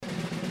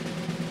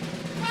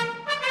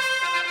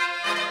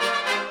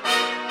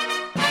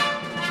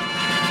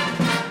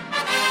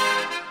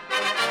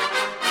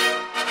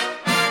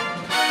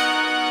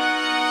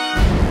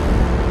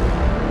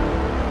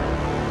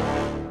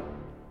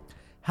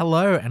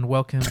Hello and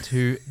welcome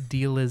to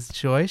Dealer's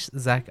Choice.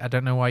 Zach, I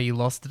don't know why you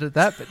lost it at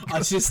that, but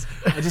I just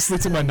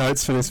looked at my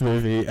notes for this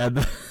movie, and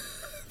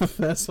the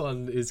first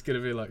one is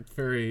going to be like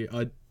very.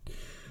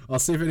 I'll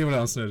see if anyone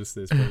else noticed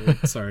this.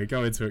 But sorry,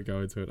 go into it.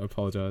 I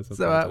apologize.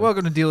 So,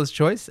 welcome to Dealer's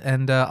Choice,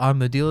 and I'm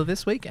the dealer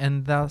this week,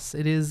 and thus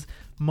it is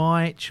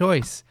my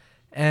choice.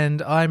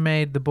 And I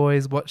made the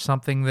boys watch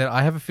something that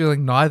I have a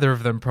feeling neither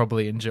of them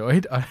probably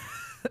enjoyed.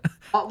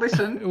 Oh,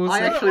 listen,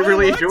 I actually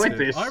really enjoyed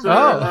this,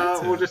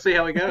 so we'll just see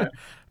how we go.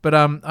 But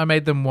I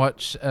made them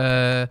watch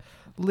a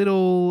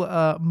little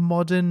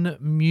modern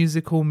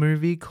musical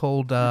movie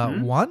called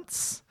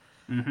Once.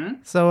 Mm-hmm.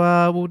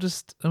 So we'll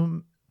just...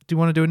 do you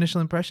want to do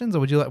initial impressions, or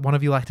would you one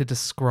of you like to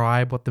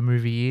describe what the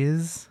movie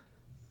is?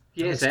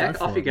 Yeah,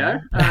 Zach, off you go.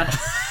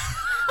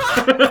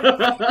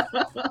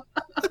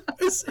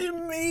 It's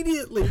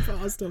immediately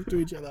passed off to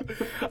each other.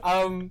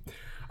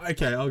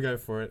 Okay, I'll go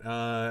for it.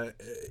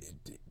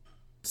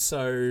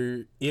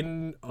 So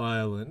in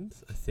Ireland,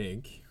 I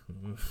think.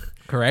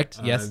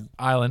 Correct. Yes,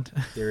 Ireland.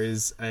 There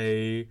is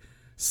a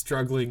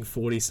struggling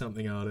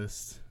 40-something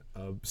artist,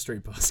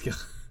 street busker.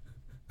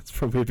 It's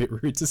probably a bit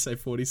rude to say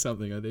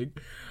 40-something, I think.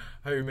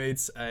 Who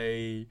meets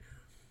a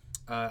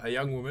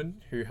young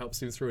woman who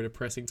helps him through a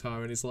depressing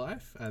time in his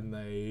life, and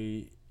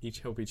they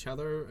each help each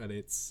other, and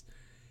it's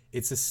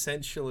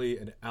essentially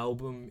an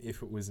album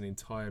if it was an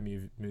entire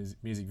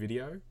music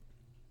video,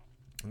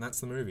 and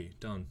that's the movie.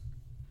 Done.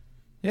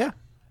 Yeah.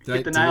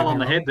 Hit the nail on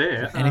the head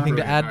there. Anything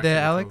to add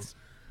there, Alex?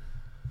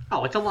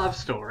 Oh, it's a love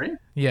story.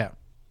 Yeah.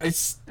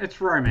 It's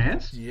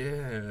romance.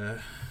 Yeah.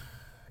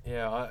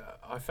 Yeah,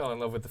 I fell in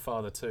love with the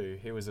father too.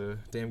 He was a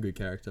damn good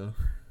character.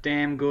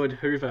 Damn good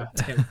Hoover.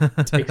 Damn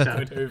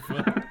good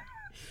Hoover.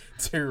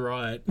 Too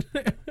right.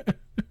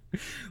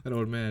 That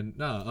old man.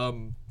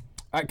 Can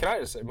I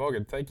just say,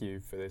 Morgan, thank you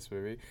for this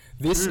movie.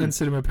 This and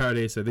Cinema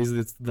Paradiso.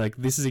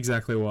 This is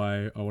exactly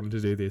why I wanted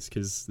to do this,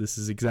 because this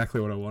is exactly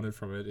what I wanted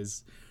from it.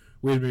 Is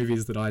weird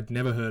movies that I'd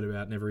never heard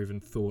about, never even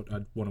thought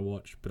I'd want to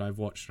watch, but I've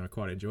watched and I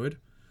quite enjoyed.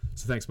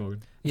 So thanks,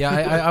 Morgan. Yeah,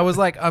 I was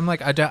like,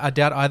 I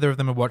doubt either of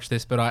them have watched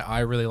this, but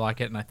I really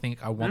like it, and I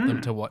think I want them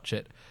to watch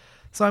it.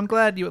 So I'm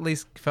glad you at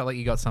least felt like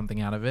you got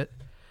something out of it.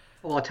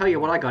 Well, I'll tell you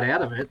what I got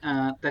out of it.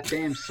 That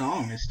damn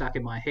song is stuck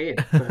in my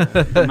head,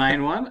 the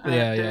main one.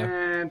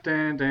 Yeah.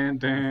 Dun, dun,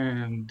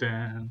 dun,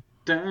 dun,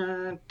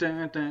 dun,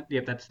 dun, dun.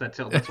 Yep, that's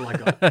all I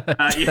got.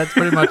 Yeah. That's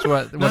pretty much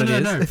what it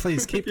is. No,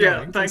 please keep going.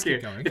 Yeah, thank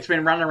you. It's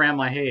been running around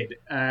my head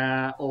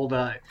all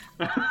day.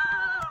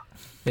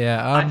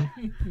 Yeah.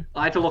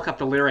 I had to look up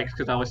the lyrics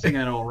because I was singing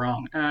it all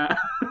wrong.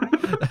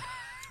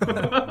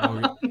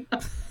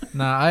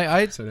 No,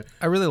 I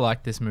really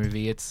like this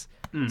movie. It's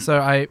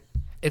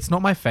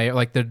not my favorite.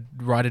 Like, the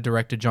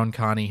writer-director John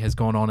Carney has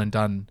gone on and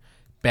done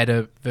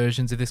better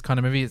versions of this kind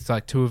of movie. It's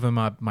like two of them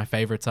are my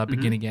favorites are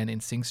Begin Again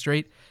and Sing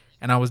Street.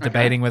 And I was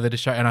debating whether to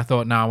show, and I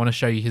thought, no, I want to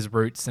show you his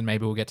roots, and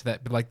maybe we'll get to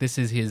that. But like, this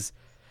is his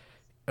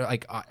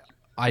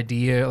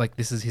idea. Like,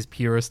 this is his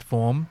purest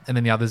form, and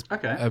then the others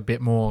a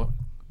bit more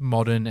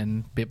modern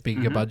and a bit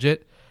bigger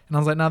budget. And I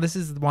was like, no, this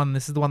is the one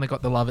that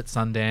got the love at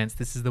Sundance.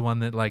 This is the one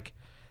that like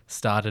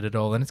started it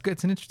all, and it's good.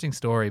 It's an interesting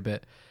story,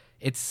 but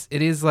it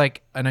is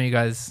like, I know you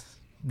guys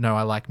know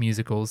I like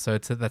musicals, so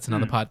that's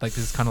another part. Like,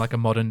 this is kind of like a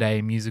modern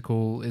day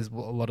musical, is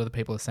what a lot of the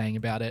people are saying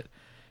about it.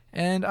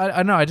 And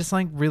I know, I just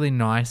like really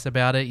nice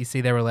about it. You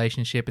see their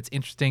relationship, it's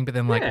interesting, but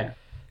then like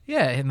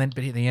and then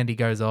but at the end he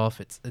goes off.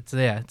 It's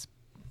I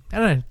don't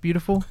know,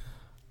 beautiful.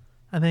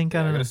 I think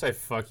I'm gonna say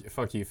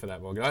fuck you for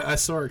that, Morgan. I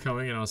saw it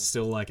coming, and I was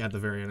still like at the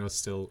very end. I was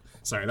still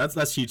sorry.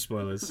 That's huge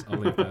spoilers. I'll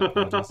leave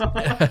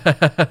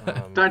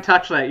that. Don't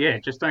touch that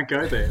yet. Just don't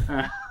go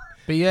there.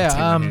 But yeah, take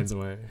my hands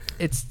away.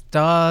 It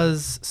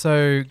stars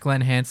Glenn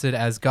Hansard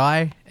as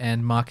Guy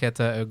and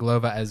Marketa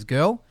Oglova as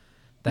Girl.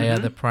 They are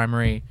the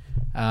primary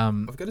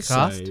I've got to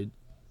cast. say,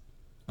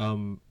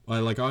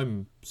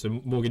 so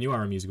Morgan, you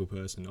are a musical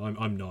person.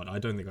 I'm not. I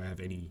don't think I have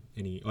any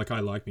like, I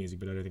like music,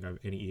 but I don't think I have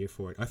any ear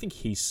for it. I think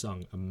he's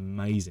sung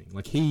amazing.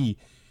 Like, he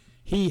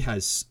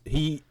is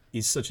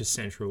such a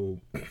central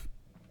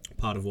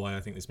part of why I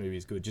think this movie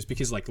is good. Just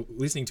because like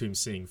listening to him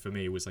sing for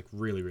me was like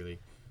really, really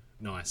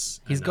nice.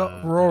 He's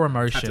got raw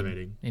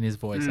emotion in his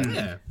voice. I think.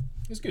 Yeah,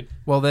 it's good.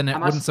 Well, then it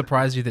wouldn't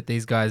surprise you that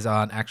these guys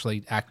aren't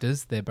actually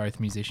actors. They're both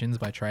musicians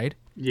by trade.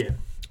 Yeah.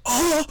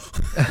 Oh!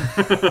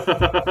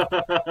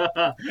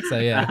 So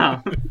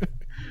yeah.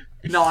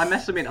 No, I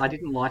must admit, I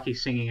didn't like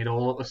his singing at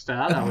all at the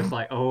start. I was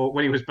like,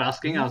 when he was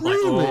busking, I was like,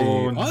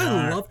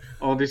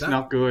 this is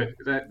not good.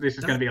 This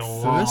is going to be a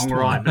long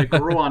ride. But it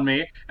grew on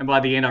me, and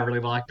by the end, I really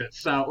liked it.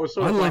 So it was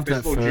sort of like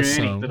this little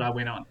journey that I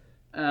went on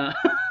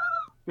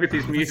with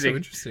his music. That's so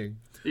interesting.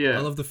 Yeah.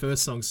 I love the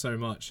first song so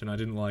much, and I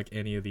didn't like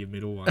any of the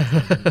middle ones.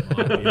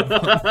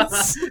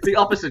 The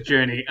opposite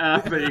journey.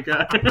 There you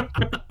go.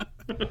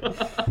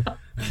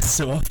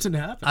 So often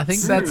happens. I think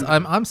that's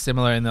I'm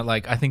similar in that,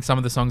 like, I think some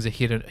of the songs are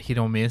hit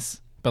or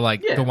miss, but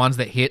like the ones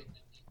that hit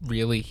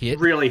really hit.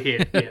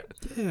 Yeah.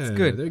 It's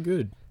good. They're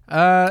good.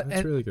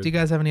 And really good. do you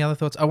guys have any other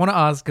thoughts? I want to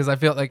ask, because I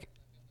feel like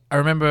I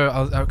remember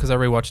because I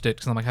rewatched it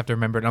because I'm like, I have to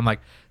remember it. And I'm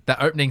like,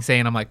 that opening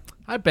scene. I'm like,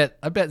 I bet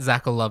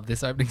Zach will love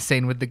this opening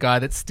scene with the guy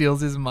that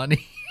steals his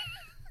money.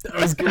 That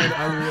was good.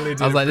 I really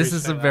did. I was like, this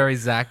is some very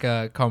Zach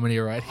comedy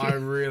right here. I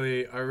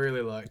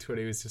really liked when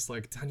he was just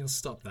like, Daniel,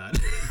 stop that.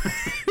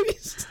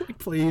 He's just like,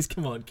 please,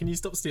 come on, can you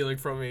stop stealing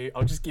from me?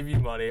 I'll just give you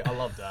money. I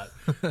love that.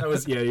 That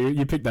was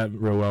you picked that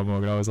real well,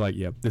 Morgan. I was like,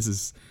 yeah,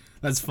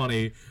 that's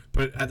funny.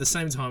 But at the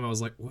same time, I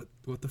was like,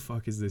 what the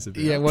fuck is this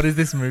about? Yeah, what is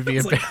this movie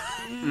about? Like,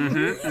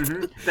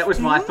 That was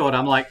my thought.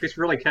 I'm like, this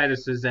really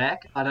caters to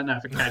Zach. I don't know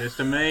if it caters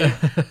to me.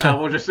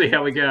 We'll just see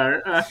how we go.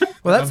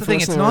 Well, that's the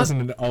thing. It's not.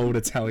 Wasn't an old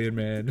Italian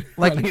man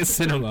like running a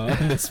cinema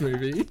in this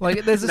movie.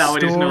 Like, there's a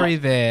story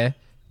there,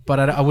 but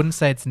I wouldn't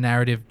say it's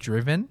narrative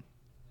driven.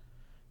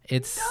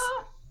 It's.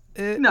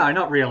 No,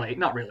 not really.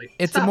 Not really.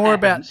 It's more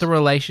about the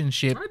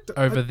relationship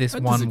over this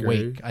 1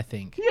 week, I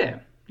think.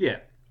 Yeah.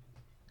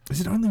 Is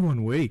it only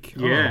 1 week?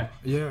 Yeah. Oh,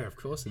 yeah, of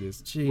course it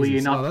is. Jesus. Were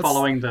you not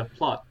following the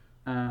plot?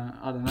 I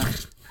don't know.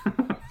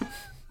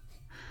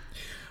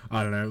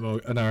 I don't know.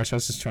 Well, no, I was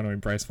just trying to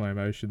embrace my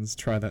emotions.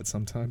 Try that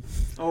sometime.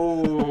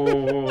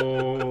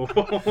 Oh.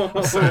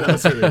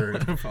 That's really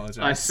rude. I apologize.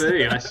 I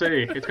see.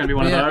 It's going to be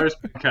one of those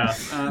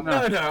podcasts.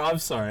 No, I'm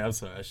sorry. I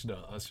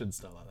shouldn't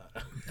start like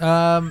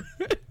that.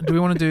 Do we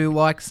want to do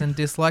likes and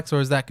dislikes, or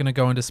is that going to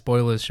go into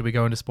spoilers? Should we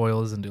go into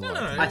spoilers and do likes?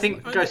 I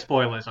think go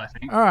spoilers, I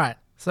think. All right.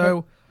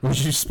 So... Would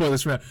you spoil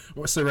this round?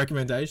 So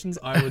recommendations,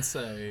 I would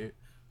say,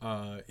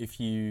 if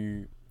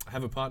you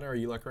have a partner or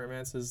you like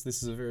romances,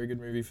 this is a very good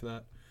movie for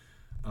that.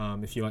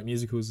 If you like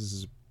musicals, this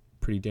is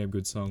pretty damn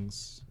good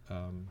songs.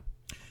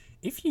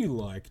 If you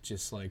like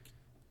just like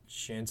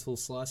gentle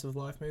slice of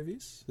life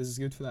movies, this is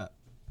good for that.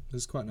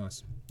 This is quite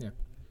nice. Yeah.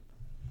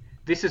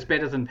 This is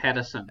better than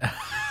Patterson.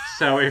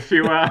 So if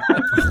you wow,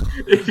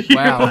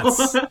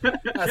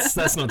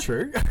 that's not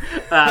true.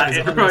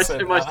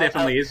 It most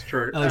definitely is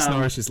true. Alex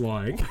Norris is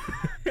lying.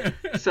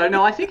 So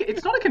no, I think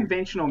it's not a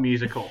conventional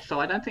musical. So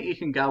I don't think you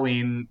can go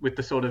in with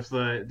the sort of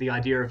the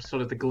idea of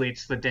sort of the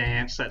glitz, the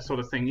dance, that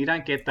sort of thing. You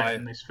don't get that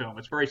in this film.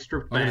 It's very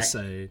stripped back. I would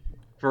say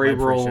very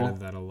raw. I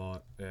appreciated that a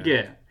lot.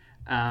 Yeah.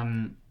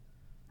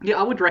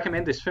 I would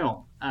recommend this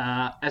film.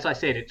 As I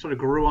said, it sort of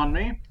grew on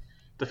me.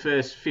 The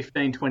first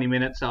 15, 20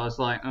 minutes, I was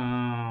like,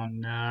 oh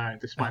no,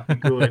 this might be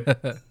good.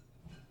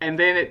 And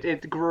then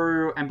it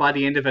grew, and by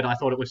the end of it, I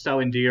thought it was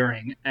so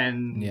endearing,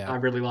 and I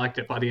really liked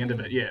it by the end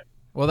of it,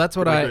 Well, that's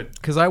what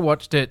because I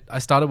watched it, I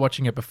started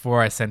watching it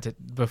before I sent it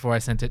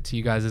to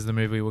you guys as the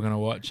movie we're going to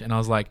watch, and I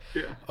was like,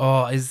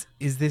 oh, is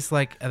this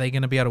like, are they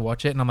going to be able to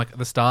watch it? And I'm like, at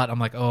the start, I'm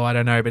like, oh, I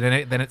don't know, but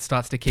then it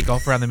starts to kick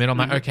off around the middle. I'm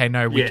like, okay,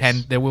 no, we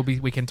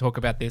can talk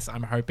about this.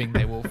 I'm hoping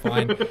they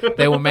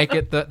will make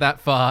it that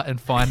far and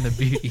find the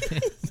beauty.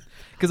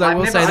 Because I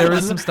will say there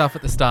is some stuff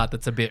at the start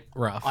that's a bit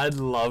rough. I'd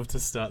love to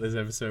start this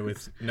episode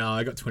with, no,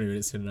 I got 20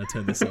 minutes in and I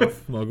turned this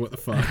off. Mog, what the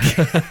fuck?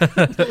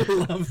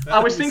 I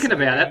was thinking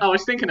about it.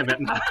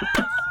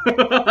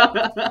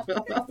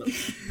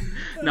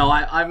 No,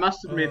 I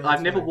must admit,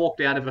 I've never walked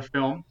out of a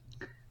film.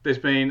 There's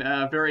been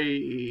a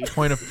very...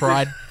 Point of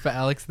pride for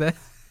Alex there.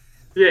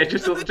 Yeah,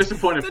 just a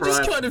point of pride. That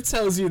just kind of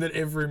tells you that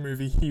every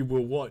movie he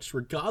will watch,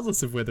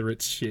 regardless of whether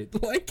it's shit.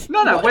 Like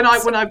no. When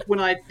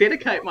I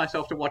dedicate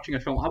myself to watching a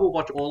film, I will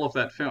watch all of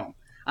that film,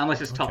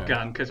 unless it's Top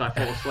Gun, because I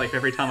fall asleep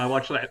every time I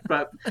watch that.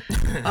 But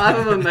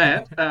other than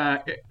that,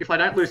 if I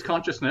don't lose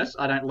consciousness,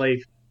 I don't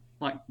leave.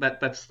 Like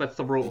that's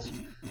the rules.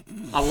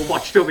 I will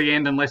watch till the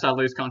end unless I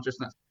lose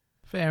consciousness.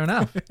 Fair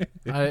enough.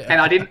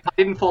 I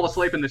didn't fall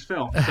asleep in this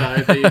film,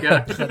 so there you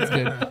go. That's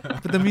good.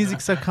 But the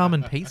music's so calm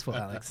and peaceful,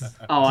 Alex.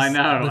 Oh, I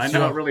know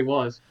it really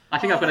was. I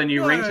think I've got a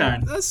new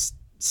ringtone.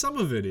 Some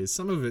of it is.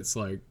 Some of it's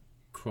like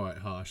quite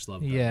harsh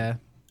love. Yeah,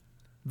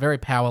 very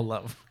power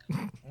love.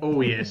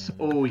 Oh yes.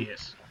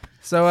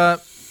 So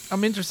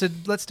I'm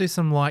interested. Let's do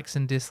some likes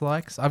and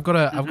dislikes. I've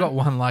got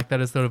one like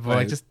that is sort of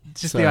like just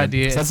the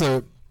idea.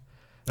 So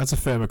that's a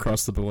firm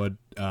across the board.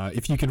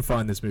 If you can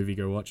find this movie,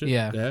 go watch it.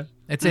 Yeah.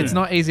 It's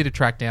not easy to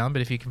track down,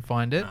 but if you can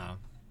find it.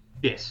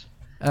 Yes.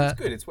 It's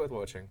good. It's worth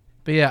watching.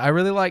 But yeah, I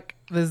really like,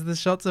 there's the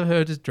shots of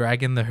her just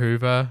dragging the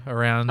Hoover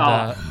around.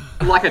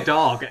 Like a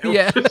dog.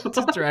 Yeah,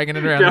 just dragging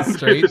it around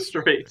the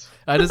street.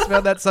 I just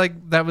felt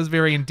that was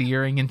very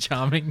endearing and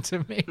charming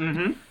to me.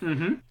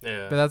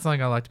 Yeah. But that's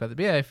something I liked about it.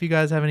 But yeah, if you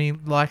guys have any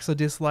likes or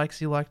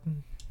dislikes you like,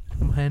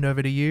 I'll hand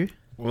over to you.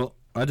 Well,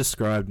 I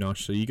described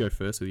Nosh, so you go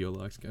first with your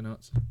likes. Go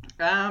nuts.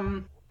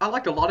 I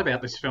liked a lot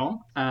about this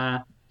film.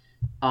 I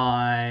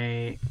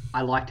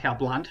liked how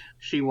blunt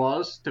she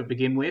was to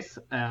begin with,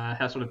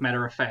 how sort of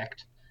matter of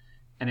fact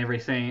and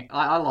everything.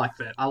 I like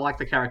that. I like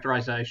the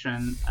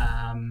characterization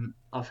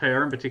of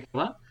her in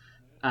particular.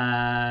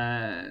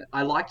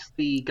 I liked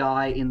the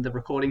guy in the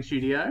recording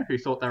studio who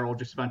thought they were all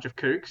just a bunch of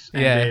kooks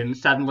and then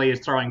suddenly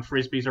is throwing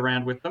frisbees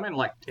around with them in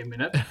like 10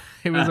 minutes.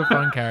 He was a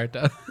fun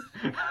character.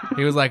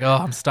 He was like, oh,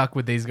 I'm stuck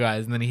with these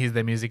guys. And then he hears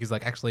their music. He's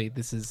like, actually,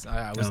 this is,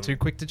 I was too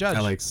quick to judge.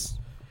 Alex,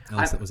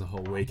 that was a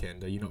whole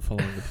weekend. Are you not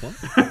following the plot?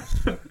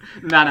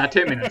 No,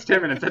 10 minutes.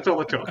 10 minutes. That's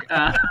all it took.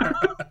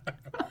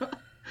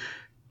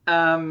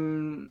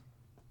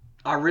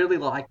 I really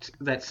liked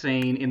that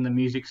scene in the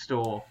music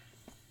store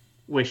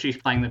where she's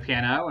playing the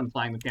piano and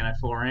playing the piano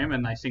for him,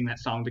 and they sing that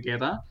song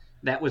together.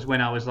 That was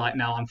when I was like,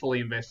 no, I'm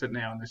fully invested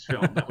now in this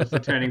film. That was the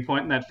turning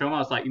point in that film. I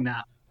was like,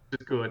 nah, this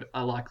is good.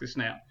 I like this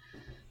now.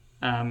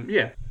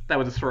 Yeah, that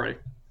were the three.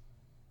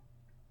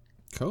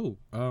 Cool.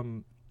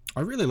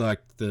 I really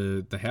liked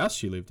the house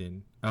she lived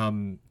in. I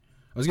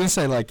was gonna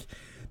say, like,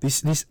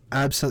 this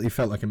absolutely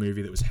felt like a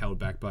movie that was held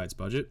back by its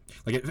budget.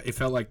 Like it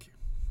felt like,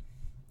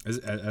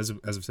 as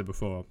I've said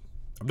before,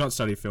 I've not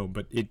studied film,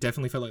 but it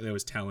definitely felt like there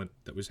was talent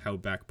that was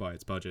held back by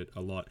its budget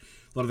a lot.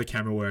 A lot of the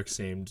camera work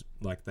seemed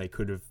like they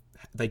could have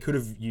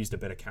used a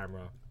better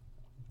camera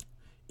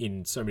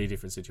in so many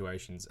different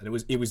situations, and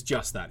it was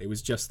just that. It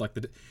was just like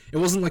it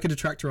wasn't like a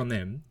detractor on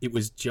them. It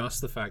was just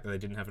the fact that they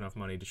didn't have enough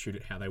money to shoot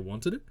it how they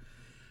wanted it.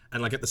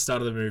 And like at the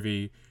start of the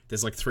movie,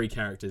 there's like 3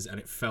 characters, and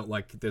it felt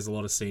like there's a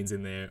lot of scenes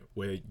in there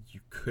where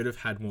you could have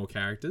had more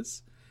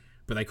characters,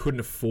 but they couldn't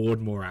afford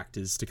more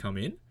actors to come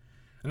in.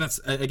 And that's,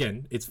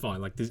 again, it's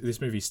fine. Like this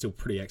movie is still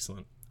pretty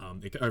excellent.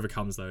 It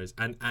overcomes those,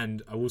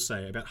 and I will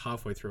say about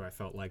halfway through, I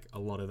felt like a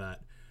lot of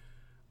that.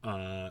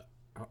 I'm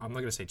not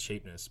going to say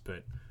cheapness,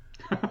 but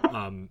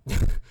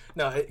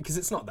no, because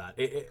it's not that.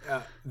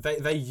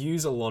 They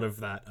use a lot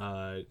of that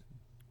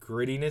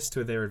grittiness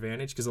to their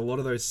advantage, because a lot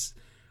of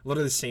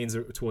the scenes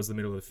towards the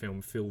middle of the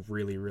film feel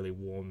really, really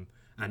warm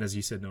and, as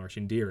you said, Norris,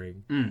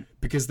 endearing,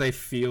 because they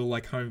feel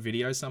like home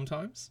video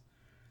sometimes.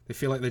 They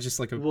feel like they're just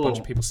like a bunch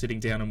of people sitting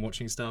down and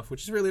watching stuff,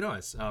 which is really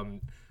nice.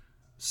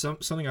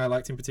 Something I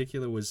liked in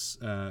particular was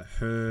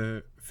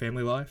her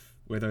family life,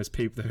 where those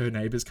people, her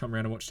neighbors, come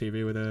around and watch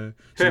TV with her.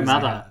 Her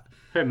mother.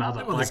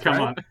 Like,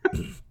 come on.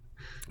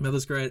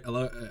 Mother's great. I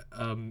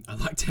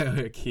liked how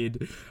her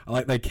kid.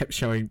 They kept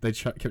trying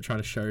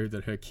to show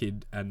that her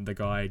kid and the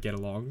guy get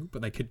along,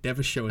 but they could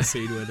never show a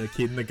scene where the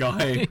kid and the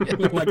guy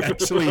were like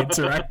actually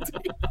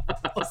interacting.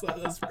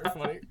 That's very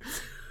funny.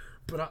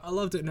 But I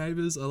loved it,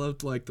 Neighbours. I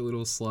loved like the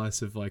little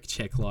slice of like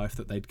Czech life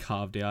that they'd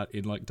carved out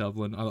in like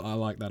Dublin. I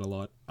like that a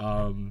lot.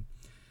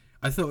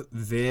 I thought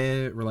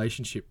their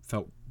relationship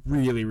felt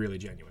really, really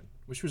genuine,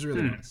 which was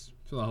really nice.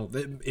 For the whole,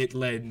 it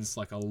lends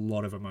like a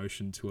lot of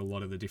emotion to a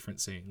lot of the different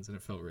scenes, and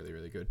it felt really,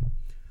 really good.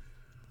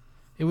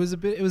 It was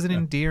an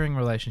endearing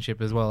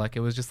relationship as well. Like it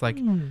was just like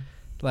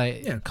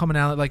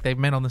commonality. Like they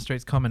met on the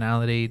streets,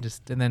 commonality. But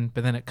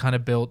then it kind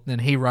of built.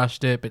 And he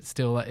rushed it, but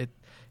still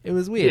it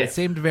was weird. Yeah. It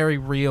seemed very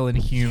real and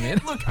human.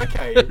 Yeah, look,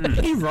 okay,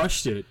 he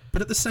rushed it,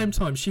 but at the same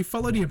time, she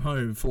followed him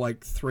home for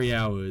like 3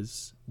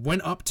 hours.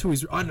 Went up to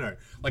his... I don't know.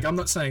 Like, I'm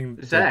not saying...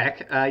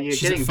 Zach, you're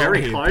getting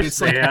very close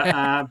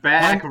there.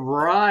 Back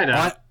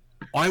rider.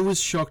 I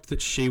was shocked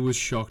that she was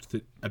shocked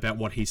about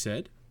what he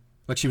said.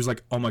 Like, she was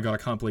like, oh my God, I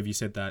can't believe you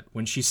said that.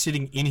 When she's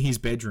sitting in his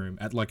bedroom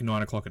at like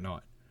 9 o'clock at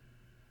night.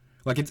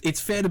 Like, it's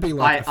fair to be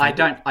like... I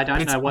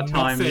don't know what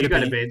time you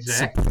go to bed,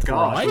 Zach.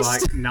 God,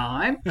 like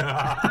 9?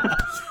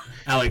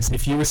 Alex,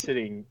 if you were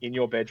sitting in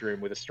your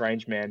bedroom with a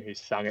strange man who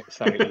sung at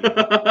you at 9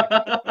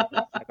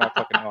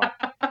 o'clock at night,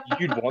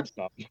 you'd want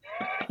something.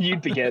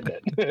 You'd be getting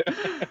it.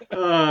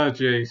 Oh,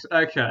 jeez.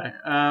 Okay.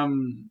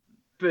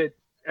 But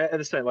at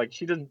the same, like,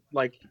 she doesn't,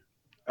 like,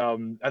 I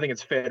think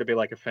it's fair to be,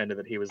 like, offended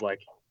that he was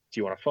like,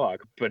 do you want to fuck?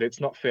 But it's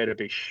not fair to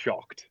be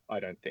shocked, I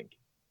don't think.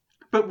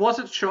 But was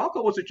it shock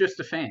or was it just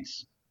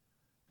offense?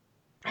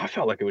 I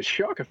felt like it was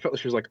shock. I felt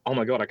like she was like, oh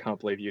my God, I can't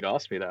believe you'd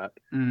asked me that.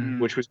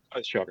 Which was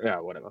a shock. Yeah,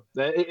 whatever.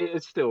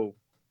 It's still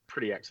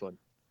pretty excellent.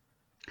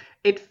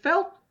 It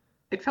felt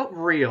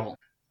real.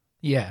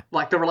 Yeah.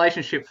 Like the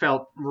relationship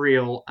felt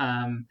real,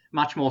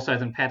 much more so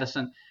than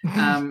Patterson.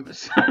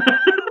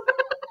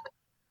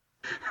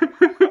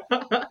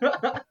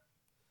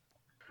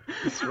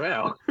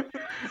 Wow.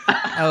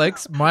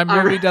 Alex, my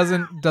movie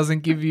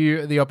doesn't give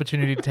you the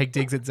opportunity to take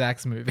digs at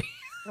Zach's movie.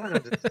 I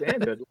don't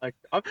understand it. Like,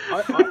 have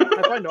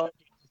I not?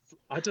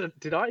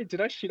 Did I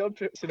shit on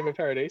Cinema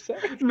Paradiso?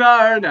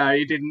 No,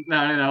 you didn't.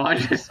 No. I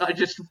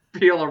just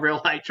feel a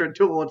real hatred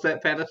towards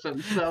that Patterson.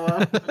 So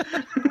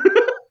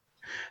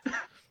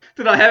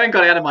that I haven't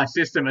got out of my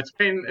system. It's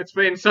been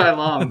so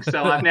long.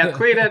 So I've now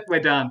cleared it. We're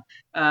done.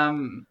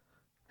 The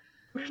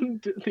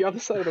other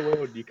side of the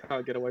world, you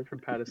can't get away from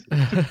Patterson.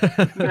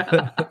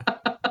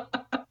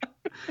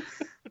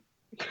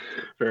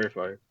 Very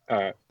funny. All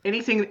right.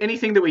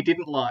 Anything that we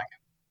didn't like.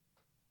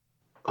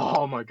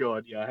 Oh my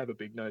God, yeah, I have a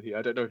big note here.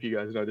 I don't know if you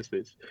guys noticed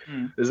this.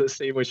 There's a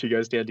scene where she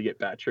goes down to get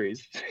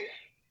batteries.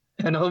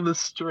 And on the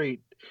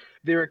street,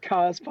 there are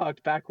cars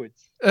parked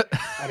backwards.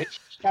 And it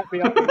shut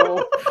me up the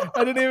wall.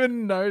 I didn't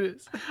even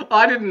notice.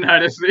 I didn't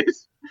notice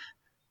this.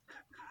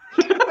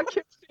 I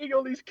kept seeing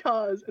all these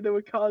cars, and there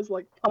were cars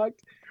like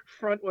parked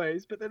front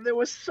ways, but then there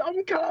were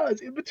some cars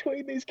in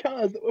between these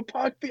cars that were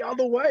parked the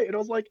other way. And I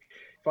was like,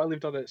 if I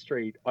lived on that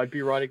street, I'd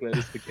be writing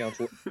letters to the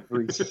council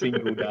every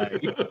single day.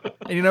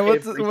 And you know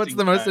what's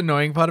the most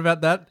annoying part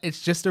about that?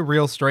 It's just a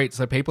real street,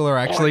 so people are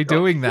actually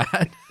doing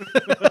that.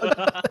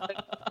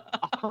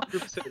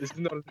 100%. This is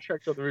not a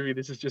detraction of the movie.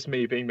 This is just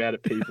me being mad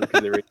at people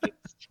because they're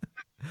idiots.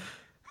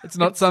 It's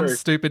not some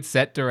stupid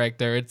set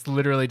director. It's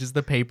literally just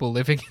the people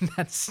living in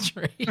that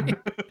street.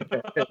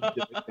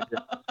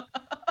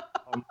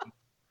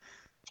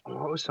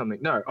 What was something?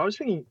 No, I was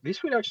thinking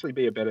this would actually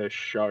be a better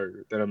show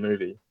than a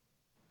movie.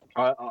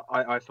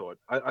 I thought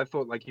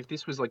like if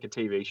this was like a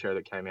TV show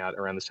that came out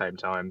around the same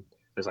time,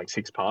 there's like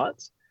 6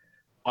 parts,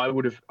 I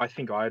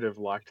think I'd have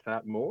liked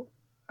that more,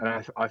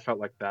 and I felt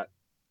like that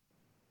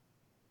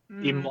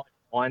in my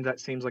mind that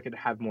seems like it'd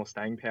have more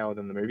staying power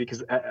than the movie,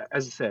 because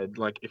as I said,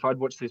 like if I'd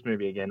watch this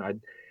movie again,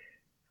 I'd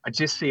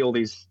just see all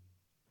these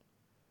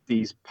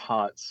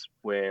parts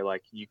where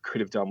like you could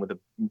have done with a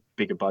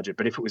bigger budget,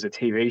 but if it was a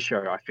TV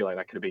show, I feel like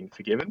that could have been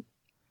forgiven.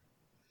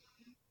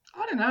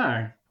 I don't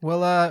know.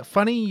 Well,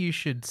 funny you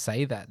should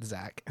say that,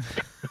 Zach.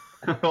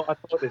 Well, I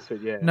thought this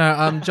would, yeah.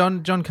 No,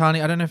 John Carney,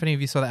 I don't know if any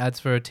of you saw the ads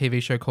for a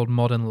TV show called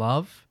Modern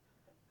Love.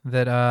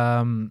 That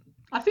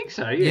I think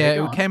so.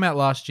 Yeah, it came out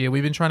last year.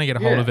 We've been trying to get a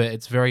hold of it.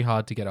 It's very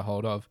hard to get a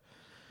hold of.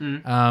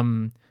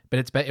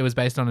 But it was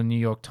based on a New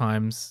York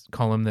Times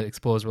column that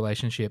explores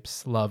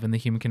relationships, love, and the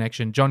human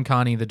connection. John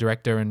Carney, the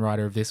director and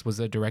writer of this, was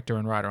a director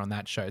and writer on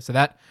that show. So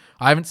that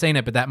I haven't seen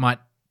it, but that might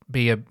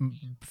be a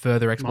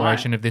further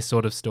exploration of this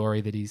sort of story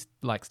that he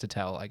likes to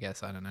tell, I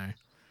guess. I don't know.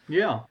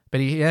 Yeah. But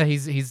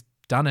he's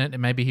done it,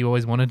 and maybe he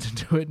always wanted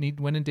to do it, and he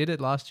went and did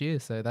it last year.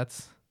 So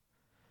that's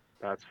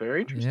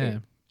very interesting. Yeah.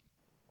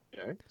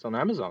 Okay. It's on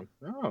Amazon.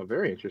 Oh,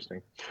 very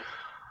interesting.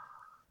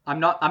 I'm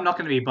not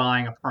going to be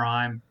buying a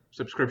Prime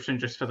subscription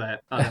just for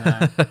that. I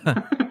don't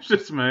know. It's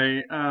just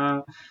me.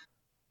 I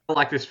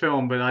like this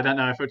film, but I don't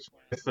know if it's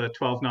worth the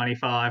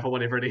 $12.95 or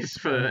whatever it is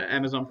for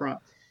Amazon Prime.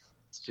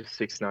 It's just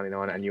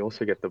 $6.99, and you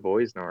also get The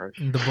Boys, Norwich.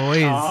 The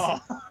Boys. Oh.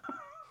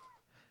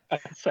 I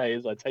say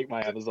is I take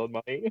my Amazon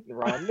money and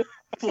run.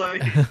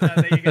 Please.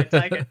 There you go.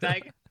 Take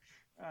it.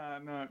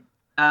 No.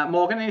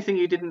 Morgan, anything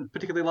you didn't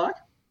particularly like?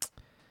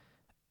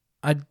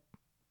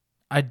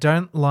 I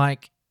don't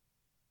like,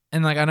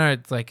 and like I know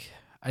it's like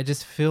I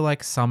just feel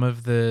like some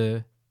of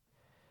they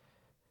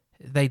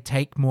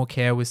take more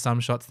care with some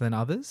shots than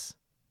others.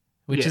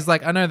 Which is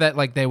like, I know that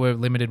like they were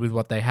limited with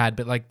what they had,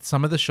 but like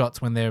some of the shots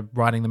when they're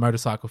riding the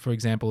motorcycle, for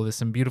example, there's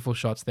some beautiful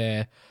shots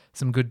there,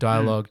 some good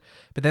dialogue.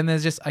 But then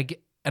there's just,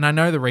 and I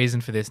know the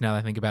reason for this now that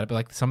I think about it, but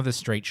like some of the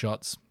street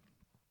shots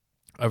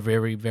are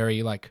very,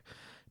 very like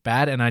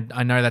bad. And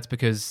I know that's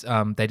because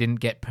they didn't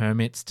get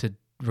permits to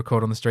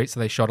record on the street. So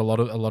they shot a lot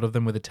of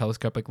them with a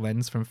telescopic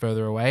lens from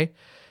further away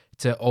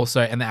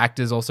and the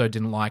actors also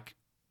didn't like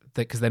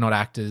that because they're not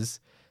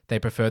actors. They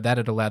preferred that.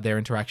 It allowed their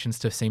interactions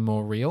to seem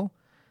more real.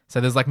 So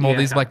there's like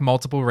these like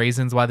multiple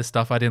reasons why the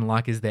stuff I didn't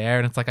like is there,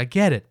 and it's like I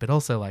get it, but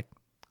also like,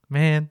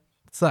 man,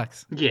 it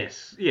sucks.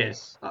 Yes.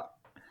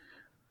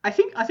 I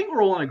think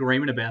we're all in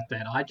agreement about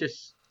that.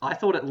 I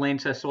thought it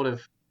lent a sort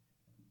of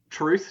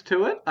truth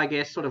to it. I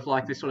guess sort of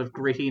like this sort of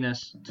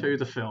grittiness to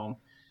the film.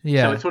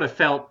 Yeah. So it sort of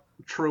felt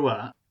truer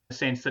in the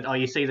sense that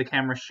you see the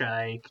camera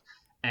shake,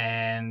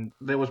 and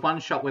there was one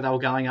shot where they were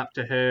going up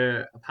to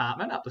her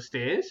apartment up the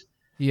stairs.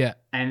 Yeah.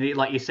 And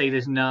you see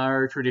there's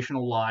no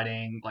traditional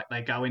lighting. Like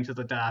they go into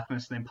the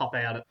darkness and then pop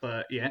out at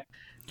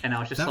and I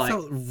was just that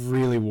felt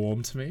really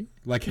warm to me.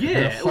 Like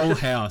the whole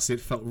house, it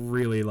felt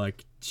really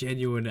like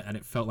genuine, and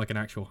it felt like an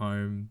actual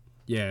home.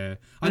 Yeah.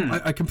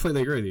 I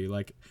completely agree with you.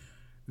 Like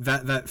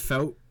that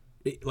felt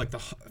like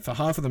for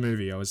half of the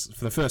movie,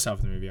 for the first half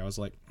of the movie, I was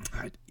like,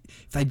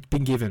 if they'd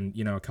been given,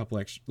 a couple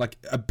extra, like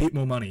a bit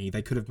more money,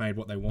 they could have made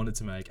what they wanted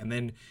to make. And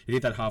then it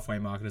hit that halfway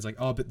mark, and it's like,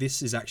 oh, but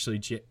this is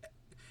actually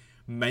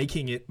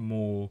making it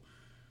more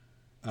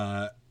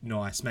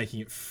nice,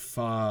 making it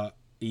far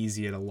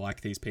easier to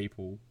like these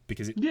people,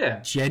 because it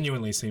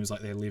genuinely seems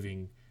like they're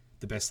living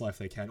the best life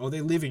they can, or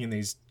they're living in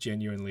these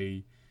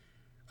genuinely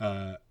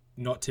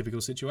not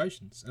typical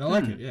situations, and I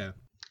like it. Yeah.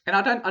 And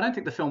I don't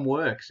think the film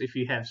works if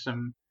you have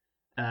some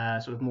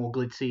sort of more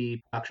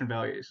glitzy production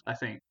values.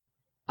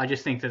 I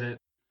just think that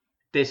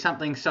there's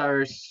something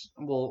so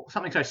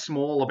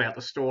small about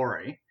the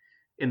story,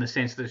 in the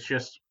sense that it's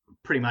just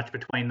pretty much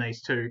between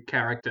these two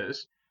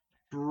characters,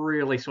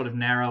 really sort of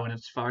narrow in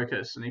its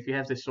focus. And if you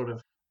have this sort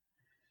of,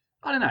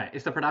 I don't know,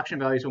 if the production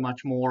values were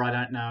much more, I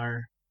don't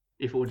know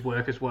if it would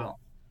work as well.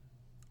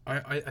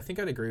 I think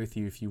I'd agree with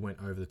you if you went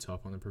over the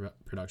top on the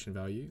production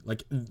value.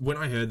 Like when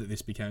I heard that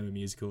this became a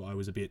musical, I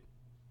was a bit,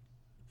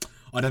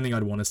 I don't think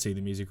I'd want to see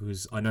the musical,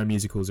 because I know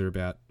musicals are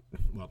about,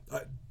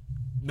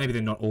 maybe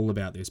they're not all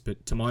about this,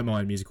 but to my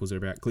mind, musicals are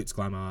about glitz,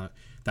 glamour,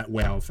 that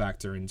wow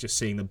factor, and just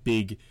seeing the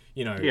big,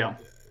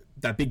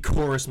 that big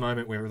chorus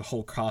moment where the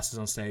whole cast is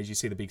on stage. You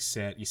see the big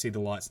set, you see the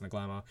lights and the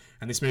glamour,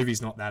 and this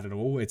movie's not that at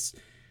all. It's,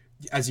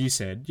 as you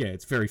said,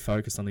 it's very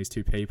focused on these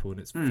two people, and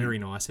it's very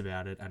nice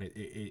about it, and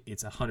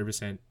it's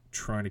 100%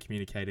 trying to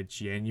communicate a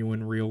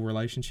genuine, real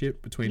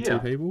relationship between two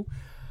people.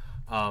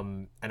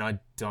 And I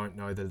don't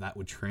know that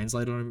would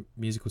translate on a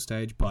musical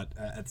stage, but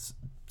at the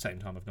same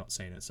time, I've not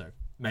seen it, so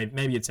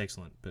maybe it's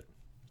excellent. But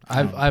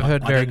I've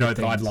heard very good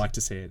things. That I'd like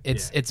to see it.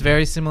 It's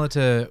very similar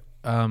to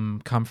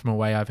Come From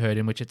Away, I've heard,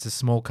 in which it's a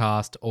small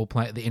cast, all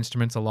play, the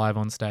instruments are live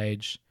on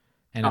stage.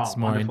 and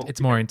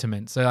it's more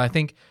intimate. So I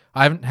think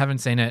I haven't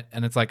seen it,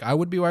 and it's like I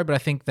would be worried, but I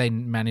think they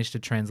managed to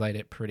translate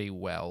it pretty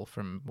well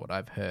from what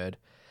I've heard.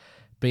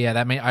 But yeah,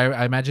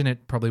 I imagine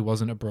it probably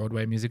wasn't a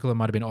Broadway musical. It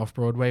might have been off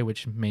Broadway,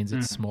 which means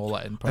it's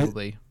smaller and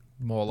probably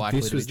more likely.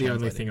 This was the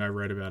only thing I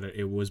read about it.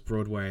 It was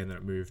Broadway, and then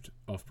it moved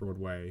off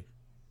Broadway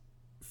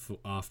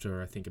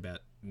after I think about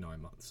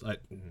 9 months.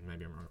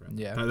 Maybe I'm wrong about that.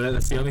 Yeah, but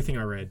that's the only thing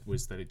I read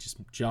was that it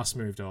just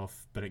moved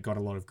off, but it got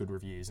a lot of good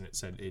reviews, and it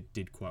said it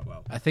did quite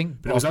well. I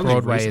think off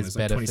Broadway is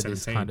better for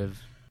this kind of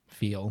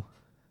feel.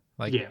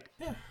 Like yeah.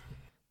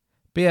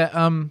 But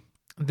yeah,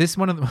 this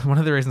one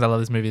of the reasons I love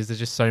this movie is there's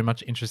just so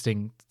much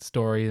interesting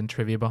story and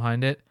trivia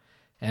behind it,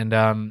 and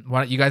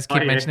why don't you guys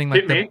keep mentioning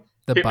like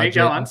the budget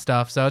and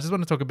stuff? So I just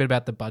want to talk a bit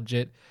about the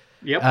budget.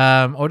 Yep.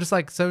 Or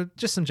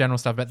just some general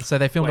stuff about. So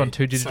they filmed on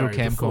 2 digital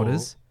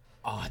camcorders.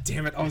 Oh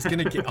damn it! I was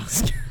gonna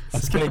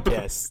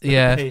guess.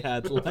 Yeah. They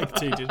had like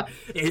 2 digital.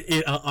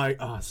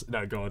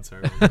 No, go on.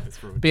 Sorry.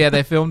 But yeah,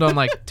 they filmed on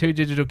like 2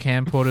 digital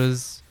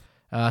camcorders.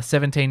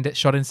 17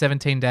 shot in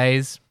 17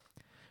 days.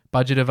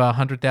 Budget of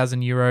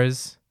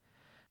 €100,000.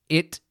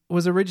 It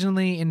was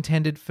originally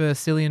intended for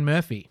Cillian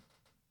Murphy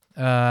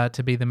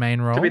to be the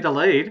main role. To be the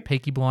lead.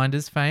 Peaky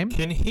Blinders fame.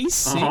 Can he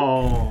sing?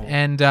 Oh.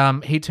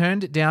 And he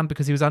turned it down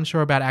because he was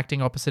unsure about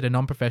acting opposite a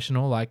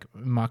non-professional like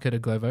Marco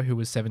DeGlovo, who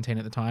was 17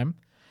 at the time.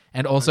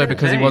 And also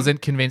because he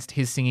wasn't convinced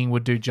his singing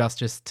would do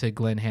justice to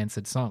Glenn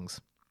Hansard's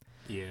songs.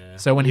 Yeah.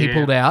 So when he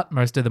pulled out,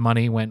 most of the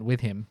money went with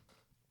him.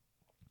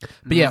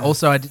 But yeah,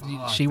 also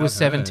she was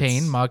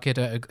 17.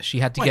 She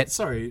had to get...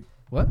 Sorry.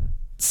 What?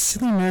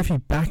 Cillian Murphy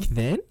back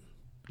then?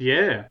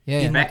 Yeah.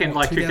 Back in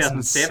like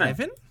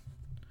 2007.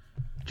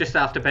 Just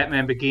after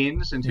Batman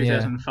Begins in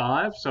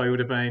 2005. So he would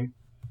have been...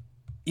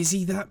 Is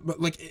he that...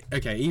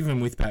 okay,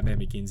 even with Batman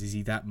Begins, is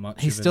he that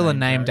much He's still a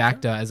named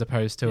actor as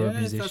opposed to a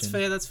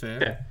musician. That's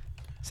fair. Yeah.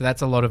 So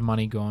that's a lot of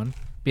money gone.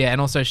 But yeah, and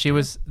also she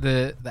was...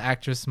 The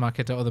actress,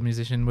 Marketa, or the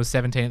musician, was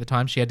 17 at the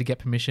time. She had to get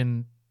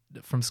permission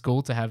from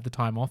school to have the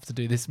time off to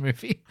do this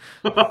movie.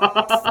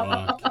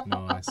 Fuck,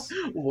 nice.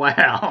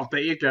 Wow,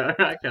 there you go.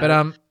 Okay.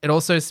 But it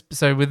also,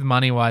 so with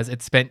money wise,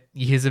 it spent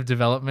years of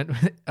development.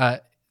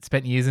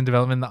 Spent years in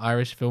development in the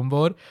Irish Film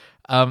Board,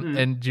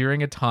 and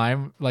during a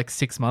time like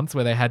 6 months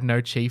where they had no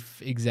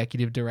chief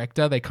executive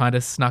director, they kind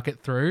of snuck it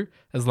through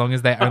as long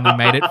as they only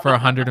made it for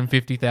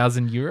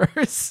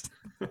 €150,000.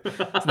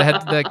 So they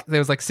had there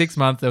was like 6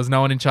 months. There was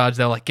no one in charge.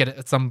 They were like, get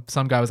it. Some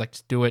guy was like,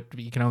 just do it.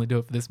 You can only do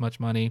it for this much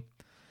money.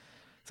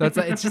 So it's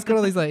like, it's just got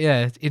all these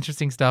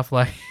interesting stuff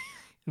like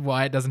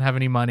why it doesn't have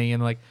any money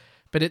and like,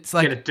 but it's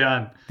like get it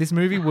done.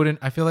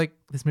 I feel like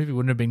this movie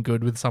wouldn't have been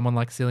good with someone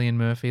like Cillian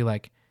Murphy.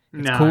 Like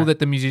it's cool that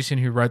the musician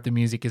who wrote the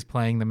music is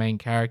playing the main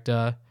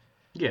character.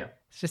 Yeah.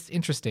 It's just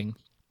interesting.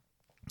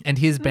 And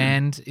his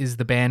band is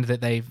the band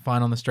that they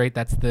find on the street.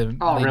 That's the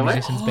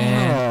musician's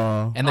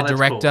band. And the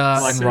director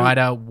and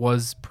writer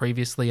was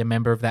previously a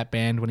member of that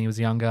band when he was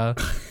younger.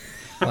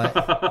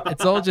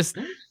 It's all just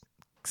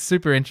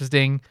super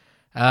interesting.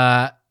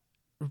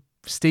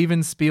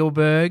 Steven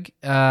Spielberg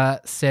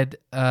said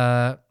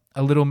a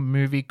little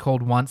movie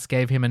called Once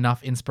gave him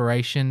enough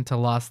inspiration to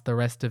last the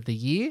rest of the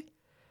year.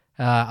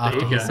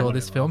 After he saw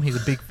this film, he's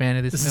a big fan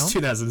of this film. This is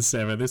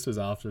 2007. This was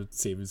after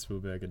Steven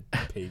Spielberg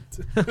had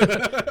peaked.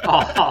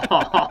 Oh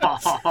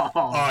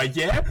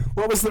yeah.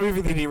 What was the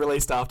movie that he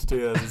released after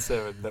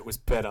 2007 that was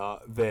better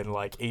than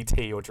like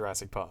E.T. or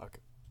Jurassic Park?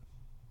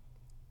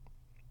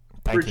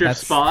 Bridge of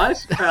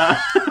Spies.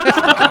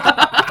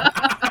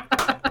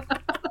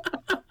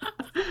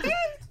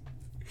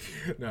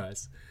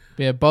 Nice.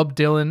 But yeah, Bob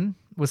Dylan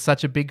was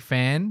such a big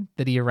fan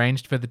that he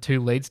arranged for the 2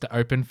 leads to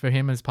open for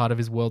him as part of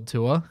his world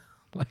tour.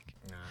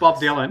 Bob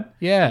Dylan.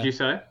 Yeah. Did you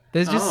say?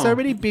 There's just so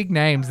many big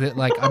names that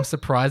I'm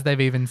surprised they've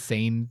even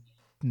seen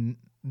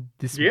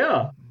this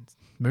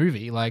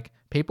movie. Like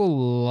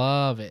people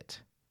love it.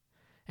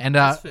 And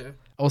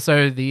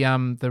also the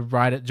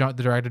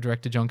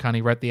director John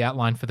Carney wrote the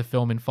outline for the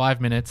film in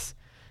 5 minutes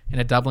in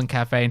a Dublin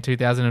cafe in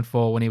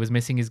 2004 when he was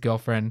missing his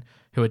girlfriend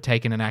who had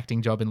taken an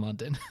acting job in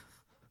London.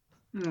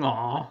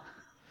 Aww.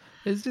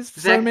 There's just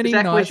so many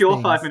Zach, nice what's your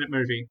things. 5-minute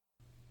movie?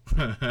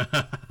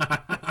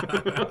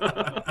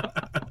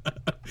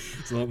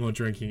 There's a lot more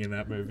drinking in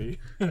that movie.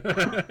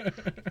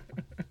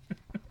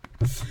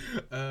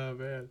 Oh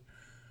man,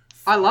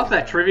 I love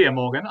that trivia,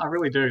 Morgan. I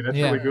really do. That's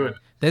really good.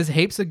 There's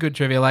heaps of good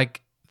trivia.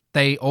 Like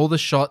all the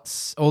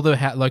shots, all the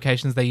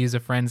locations they use are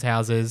friends'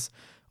 houses.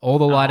 All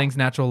the lighting's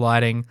natural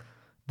lighting.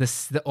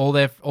 All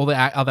the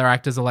other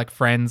actors are like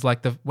friends.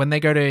 Like when they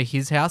go to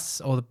his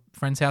house or the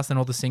friend's house, and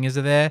all the singers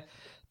are there.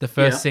 The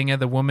first singer,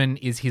 the woman,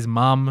 is his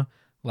mum.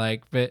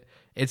 But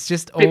it's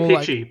just all bit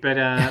pitchy, but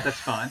that's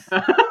fine.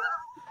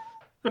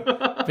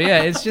 But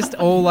yeah, it's just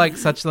all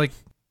such we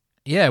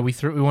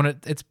want it.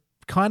 It's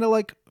kind of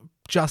like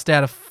just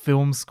out of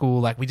film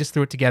school. Like we just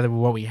threw it together with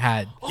what we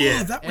had.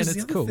 Yeah, that was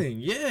the other thing.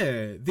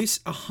 Yeah, this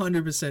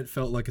 100%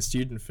 felt like a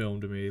student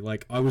film to me.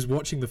 Like I was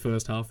watching the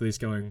first half of this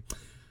going,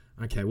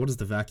 okay, what does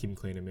the vacuum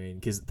cleaner mean?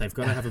 Because they've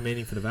got to have a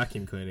meaning for the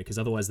vacuum cleaner, because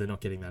otherwise they're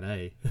not getting that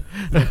A.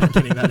 They're not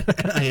getting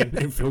that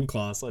A in film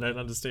class. I don't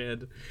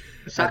understand.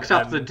 Sucks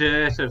up the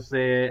dirt of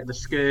the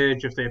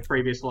scourge of their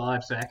previous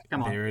lives, Zach.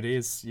 Come on. There it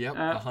is. Yep,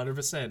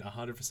 100%.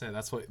 100%.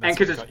 That's what. And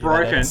because it's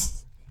broken,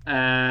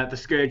 the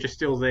scourge is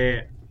still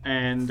there,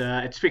 and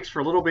it's fixed for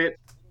a little bit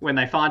when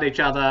they find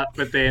each other,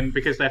 but then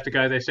because they have to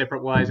go their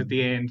separate ways at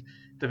the end,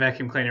 the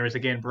vacuum cleaner is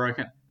again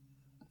broken.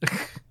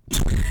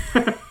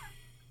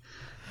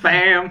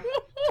 Bam!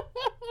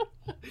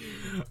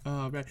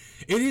 Oh man,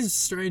 it is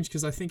strange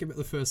because I think about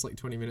the first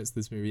 20 minutes of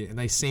this movie, and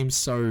they seem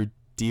so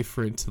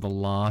different to the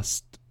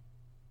last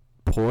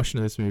portion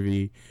of this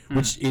movie.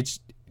 Which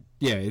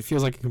it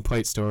feels like a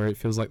complete story. It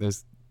feels like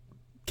those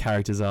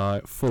characters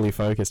are fully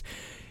focused.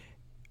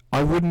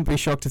 I wouldn't be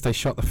shocked if they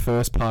shot the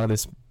first part of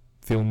this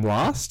film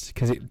last,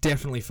 because it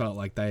definitely felt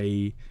like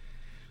the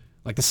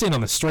scene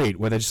on the street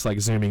where they're just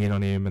zooming in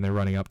on him and they're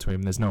running up to him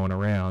and there's no one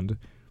around,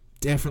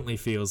 definitely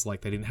feels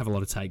like they didn't have a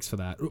lot of takes for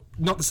that.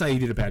 Not to say he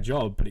did a bad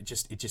job, but it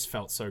just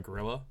felt so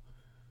guerrilla.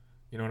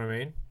 You know what I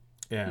mean?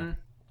 Yeah.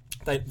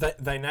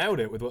 They nailed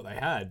it with what they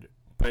had,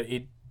 but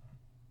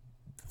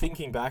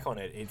thinking back on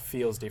it, it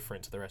feels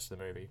different to the rest of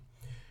the movie.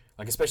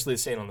 Especially the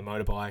scene on the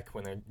motorbike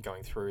when they're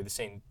going through, the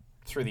scene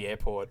through the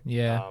airport.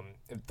 Yeah.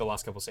 The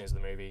last couple of scenes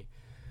of the movie.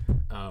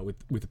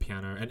 With the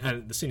piano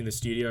and the scene in the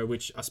studio,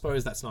 which I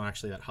suppose that's not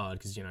actually that hard,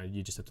 because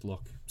you just have to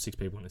lock 6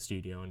 people in a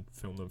studio and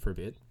film them for a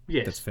bit.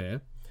 Yes, that's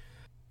fair.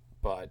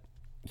 But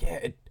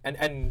yeah,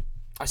 and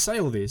I say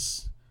all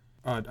this.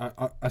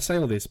 I say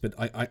all this, but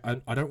I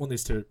don't want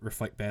this to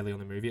reflect badly on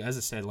the movie. As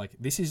I said,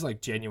 this is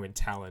genuine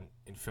talent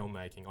in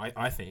filmmaking.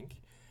 I think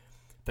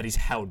that is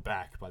held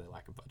back by the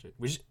lack of budget,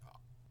 which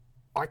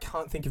I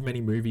can't think of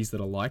many movies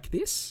that are like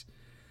this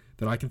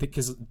that I can think,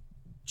 because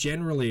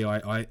generally,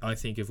 I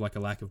think of a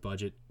lack of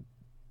budget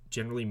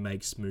generally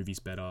makes movies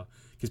better,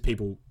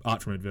 because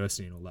art from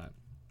adversity and all that,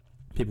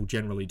 people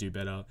generally do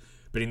better.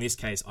 But in this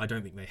case, I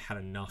don't think they had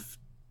enough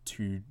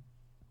to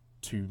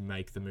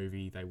make the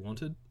movie they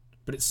wanted.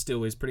 But it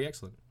still is pretty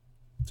excellent.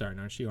 Sorry,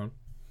 no, she on.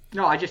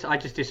 No, I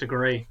just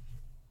disagree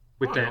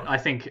with that. No. I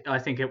think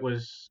it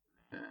was.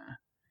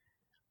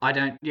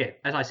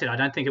 As I said, I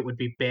don't think it would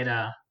be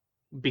better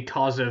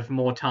because of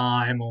more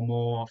time or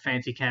more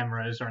fancy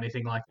cameras or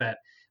anything like that.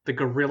 The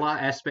guerrilla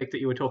aspect that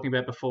you were talking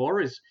about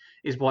before is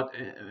what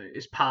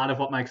is part of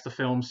what makes the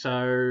film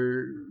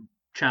so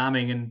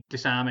charming and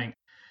disarming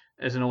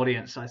as an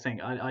audience. I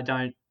think I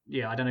don't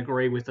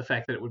agree with the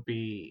fact that it would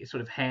be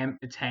sort of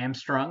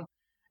hamstrung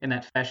in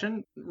that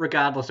fashion,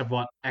 regardless of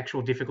what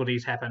actual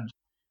difficulties happened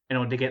in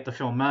order to get the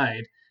film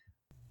made.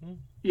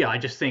 Yeah, I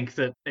just think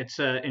that it's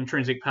an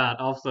intrinsic part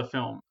of the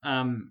film.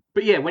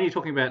 But yeah, when you're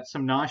talking about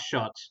some nice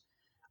shots,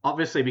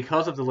 obviously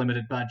because of the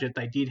limited budget,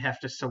 they did have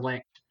to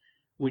select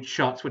which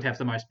shots would have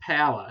the most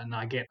power. And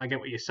I get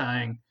what you're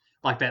saying.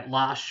 That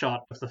last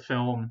shot of the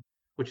film,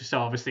 which is so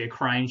obviously a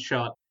crane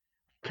shot,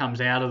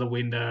 comes out of the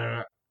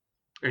window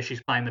as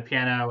she's playing the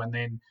piano and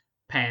then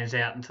pans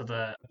out into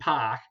the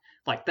park.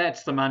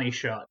 That's the money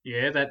shot.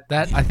 Yeah, that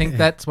I think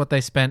that's what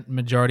they spent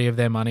majority of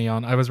their money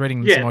on. I was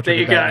reading some more there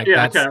you about go.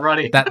 Okay,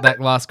 righty. that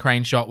last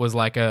crane shot was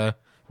a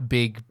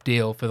big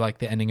deal for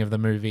the ending of the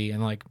movie,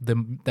 and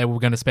they were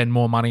going to spend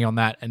more money on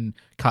that and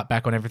cut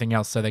back on everything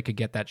else so they could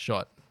get that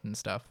shot and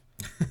stuff.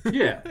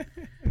 Yeah.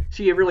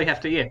 So you really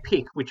have to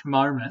pick which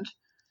moment,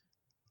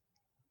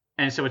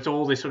 and so it's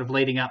all this sort of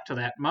leading up to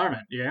that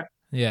moment. Yeah.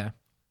 Yeah.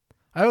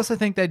 I also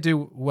think they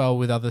do well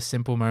with other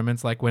simple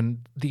moments, like when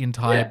the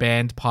entire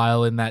band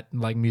pile in that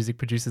music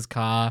producer's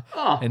car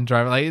and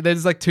drive.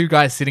 There's 2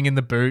 guys sitting in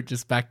the boot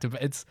just back to.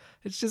 It's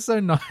just so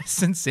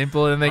nice and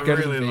simple, and they go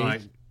to the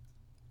beach.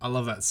 I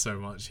love that so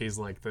much. He's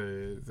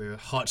the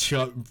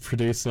hotshot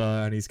producer,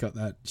 and he's got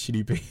that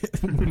shitty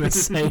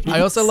Mercedes.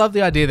 I also love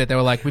the idea that they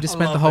were we just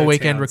spent the whole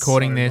weekend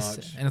recording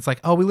this, and it's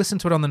we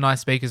listened to it on the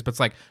nice speakers, but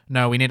it's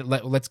no, we need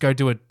let's go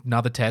do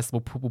another test. We'll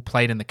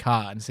play it in the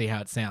car and see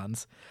how it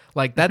sounds.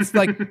 That's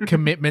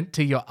commitment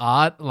to your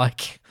art.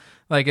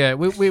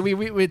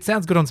 It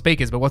sounds good on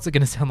speakers, but what's it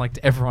going to sound like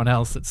to everyone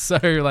else? It's so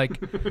I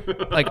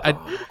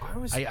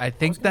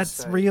think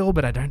that's real,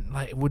 but I don't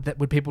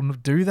would people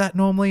do that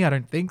normally? I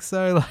don't think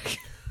so.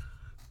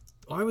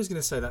 I was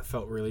going to say that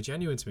felt really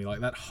genuine to me.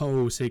 That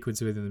whole sequence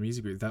within the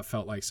music group, that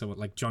felt like someone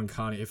like John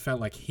Carney. It felt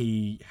like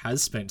he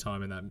has spent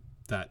time in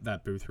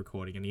that booth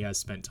recording, and he has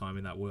spent time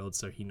in that world,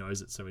 so he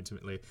knows it so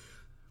intimately.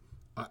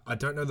 I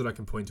don't know that I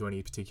can point to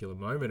any particular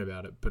moment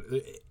about it, but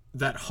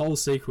that whole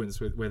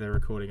sequence where they're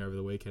recording over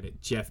the weekend,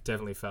 Jeff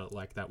definitely felt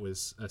like that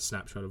was a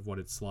snapshot of what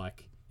it's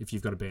like if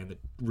you've got a band that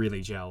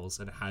really gels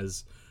and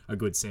has a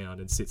good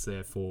sound and sits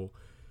there for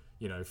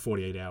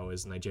 48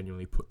 hours, and they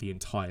genuinely put the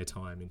entire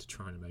time into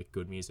trying to make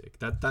good music.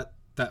 That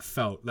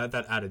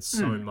added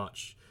so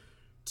much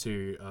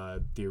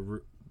to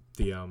the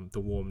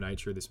warm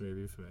nature of this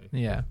movie for me.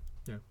 Yeah.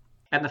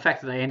 And the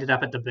fact that they ended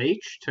up at the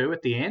beach too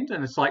at the end,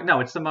 and it's no,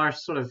 it's the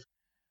most sort of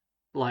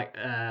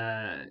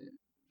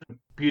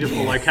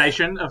beautiful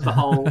location of the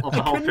whole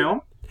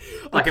film.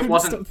 It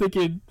wasn't.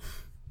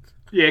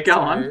 Yeah, go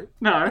on.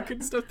 No. I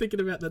couldn't stop thinking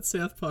about that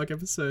South Park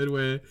episode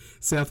where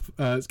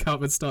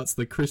Cartman starts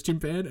the Christian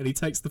band and he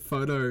takes the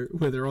photo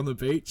where they're on the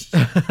beach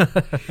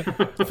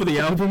for the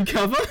album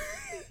cover.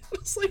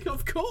 It's like,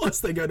 of course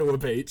they go to a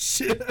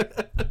beach.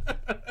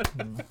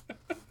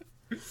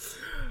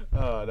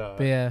 Oh, no.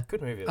 But yeah,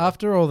 good movie.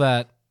 After all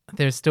that,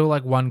 there's still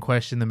like one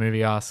question the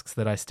movie asks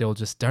that I still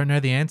just don't know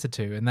the answer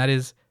to, and that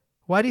is,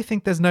 why do you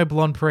think there's no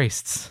blonde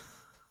priests?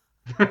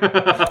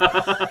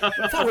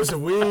 That was a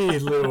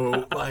weird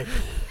little, like,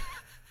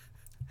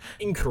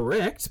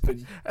 incorrect, but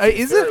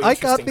is it? I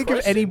can't think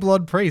of any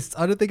blonde priests.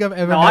 I don't think I've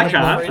ever met a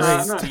blonde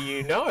priest. No. Do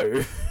you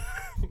know?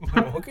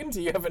 Morgan,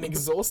 do you have an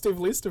exhaustive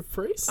list of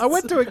priests? I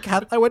went to a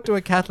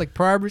Catholic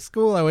primary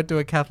school. I went to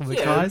a Catholic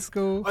high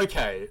school.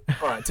 Okay,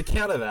 all right. To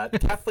counter that,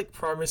 Catholic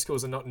primary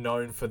schools are not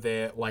known for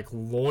their like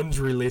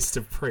laundry list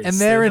of priests,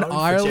 and they're in known for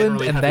Ireland,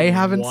 generally and having they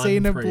haven't one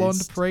seen a priest.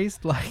 blonde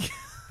priest. Like,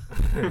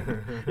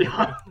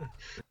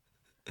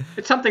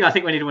 it's something I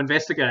think we need to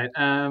investigate.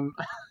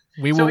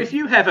 we will. So if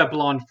you have a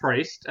blonde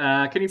priest,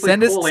 can you please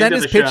send us call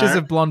into the pictures show?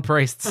 of blonde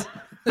priests.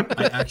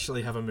 I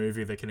actually have a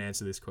movie that can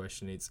answer this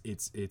question. It's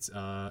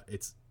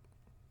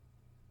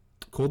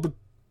called the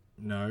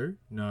no,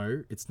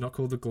 it's not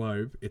called The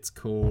Globe. It's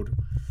called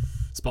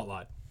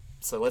Spotlight.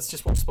 So let's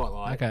just watch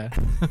Spotlight. Okay.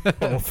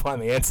 And we'll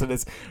find the answer to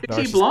this.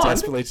 Is he blonde?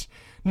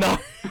 No.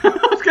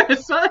 I was going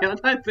to say, I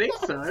don't think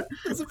so.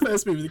 That's the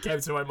first movie that came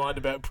to my mind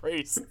about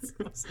priests.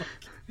 I was like,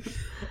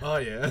 oh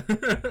yeah.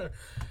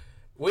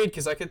 Weird,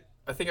 because I think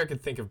I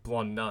could think of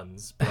blonde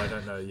nuns, but I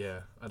don't know.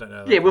 Yeah, I don't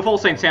know. Yeah, we've all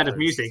seen Sound of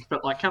Music,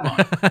 but like, come on.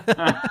 Have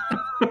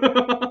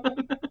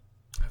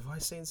I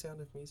seen Sound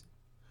of Music?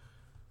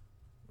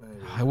 Maybe,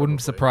 It wouldn't probably.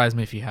 surprise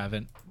me if you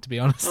haven't. To be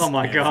honest. Oh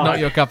my It's god, not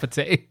your cup of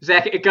tea.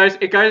 Zach! It goes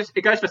for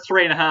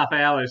 3.5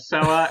 hours,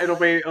 so it'll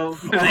be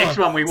the next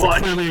one we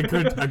watch. Clearly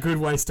a good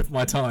waste of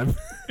my time.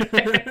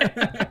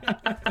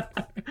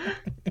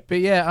 But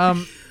yeah,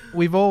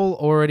 we've all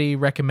already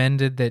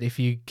recommended that if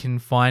you can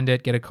find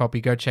it, get a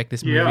copy, go check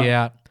this movie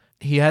out.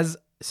 He has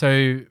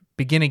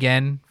Begin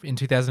Again in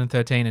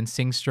 2013 and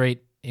Sing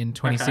Street in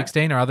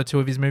 2016 are other two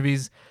of his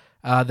movies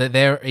that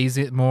they're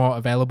more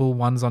available.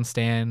 One's on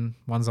Stan,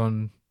 one's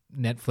on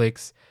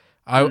Netflix.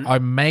 I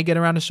may get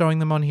around to showing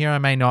them on here, I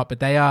may not, but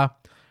they are.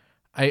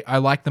 I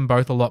like them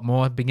both a lot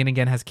more. Begin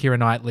Again has Keira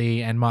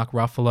Knightley and Mark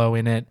Ruffalo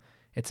in it.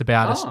 It's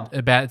about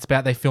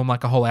they film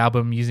like a whole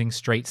album using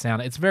street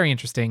sound. It's very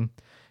interesting.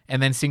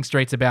 And then Sing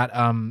Street's about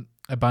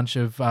a bunch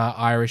of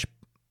Irish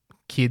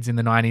kids in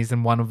the 90s,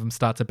 and one of them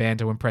starts a band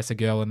to impress a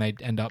girl, and they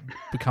end up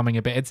becoming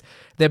a bit.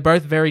 They're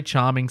both very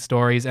charming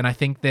stories, and I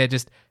think they're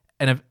just.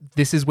 And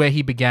this is where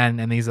he began,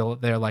 and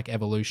they're like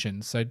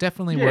evolutions. So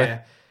definitely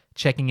worth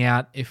checking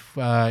out if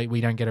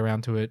we don't get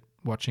around to it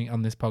watching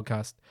on this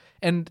podcast.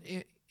 And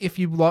if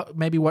you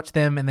maybe watch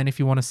them, and then if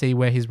you want to see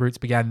where his roots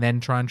began, then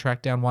try and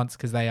track down Once,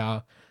 because they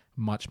are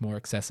much more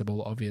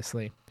accessible,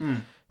 obviously.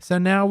 So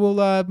now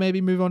we'll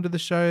maybe move on to the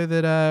show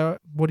that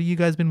what have you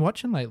guys been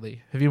watching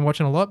lately? Have you been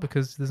watching a lot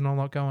because there's not a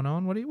lot going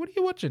on? What are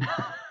you watching?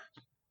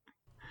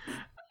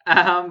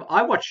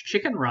 I watched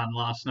Chicken Run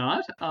last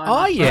night.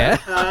 Oh yeah.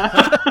 How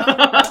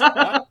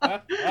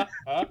does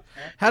Talk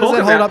that hold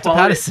about up to quality.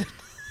 Patterson?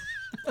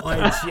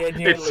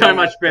 It's so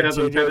much better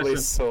than genuinely Patterson.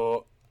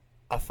 saw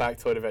a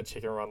factoid about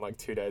Chicken Run like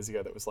 2 days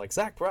ago that was like,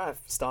 Zach Braff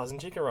stars in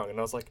Chicken Run, and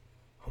I was like,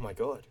 oh my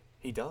god,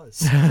 he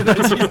does.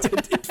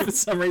 For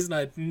some reason, I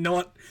had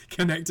not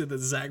connected that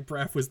Zach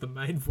Braff was the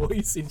main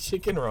voice in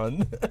Chicken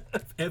Run.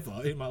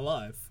 ever in my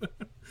life.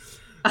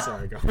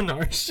 Sorry, go on,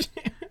 Norris.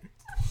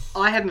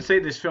 I hadn't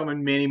seen this film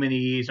in many, many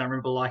years. I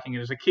remember liking it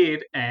as a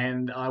kid,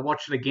 and I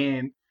watched it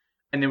again,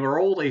 and there were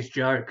all these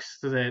jokes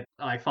that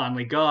I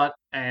finally got,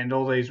 and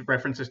all these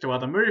references to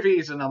other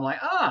movies, and I'm like,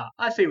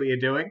 I see what you're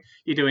doing.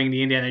 You're doing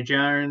the Indiana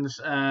Jones,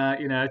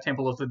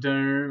 Temple of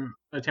Doom.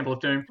 Temple of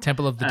the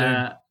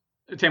Doom.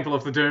 Temple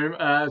of the Doom,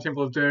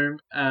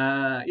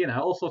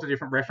 all sorts of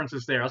different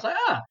references there. I was like,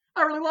 I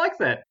really like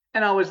that.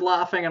 And I was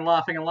laughing and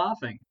laughing and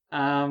laughing.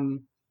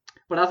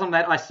 But other than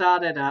that, I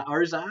started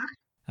Ozark.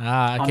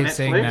 I on keep Netflix.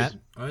 seeing that.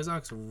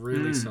 Ozark's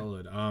really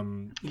solid.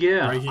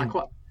 Yeah.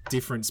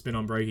 Different spin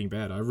on Breaking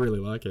Bad. I really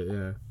like it,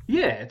 yeah.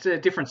 Yeah, it's a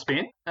different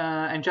spin.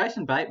 And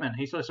Jason Bateman,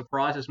 he sort of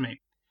surprises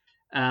me.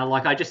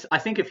 I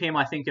think of him,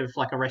 I think of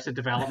like Arrested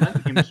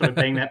Development, him sort of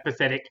being that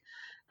pathetic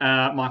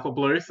Michael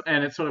Bluth,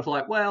 and it's sort of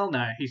like, well,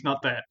 no, he's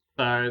not that.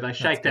 So they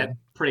shake that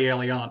pretty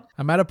early on.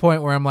 I'm at a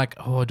point where I'm like,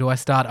 do I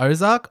start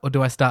Ozark or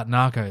do I start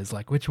Narcos?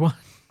 Like, which one?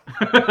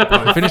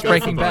 Finish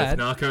Breaking Bad.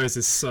 Narcos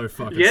is so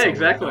fucking Yeah, solid.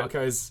 exactly.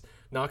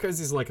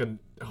 Narcos is like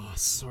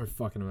so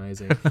fucking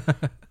amazing.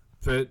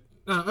 But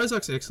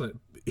Ozark's excellent.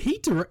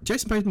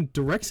 Jason Bateman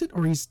directs it,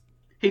 or he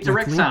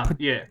directs some,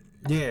 yeah.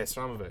 Yeah,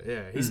 some of it.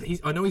 Yeah,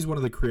 I know he's one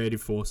of the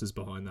creative forces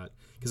behind that,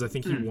 because I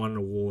think he won an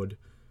award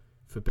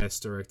for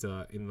best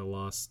director in the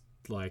last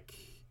Emmys,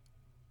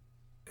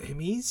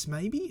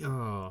 maybe.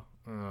 I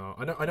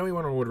know he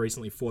won an award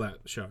recently for that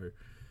show.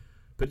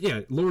 But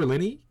yeah, Laura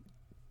Linney,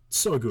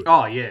 so good.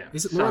 Oh yeah,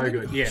 Is it so Laura Linney?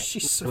 good? Yeah,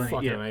 she's so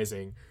fucking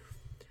amazing.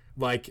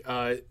 Like,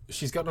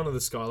 she's got none of the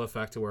Skylar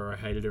factor where I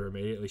hated her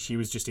immediately. She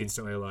was just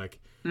instantly like...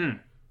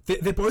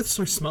 They're both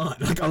so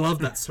smart. Like, I love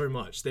that so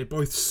much. They're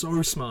both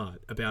so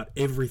smart about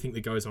everything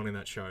that goes on in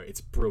that show.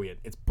 It's brilliant.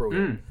 It's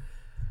brilliant.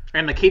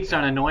 And the kids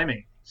don't annoy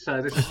me.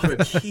 So this is good.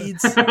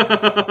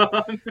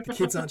 The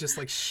kids aren't just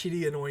like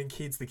shitty, annoying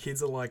kids. The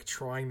kids are like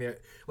trying their...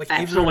 Like,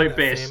 everyone in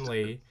that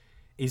family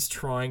is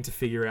trying to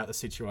figure out the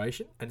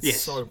situation. And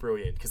it's so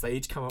brilliant because they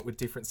each come up with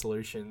different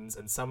solutions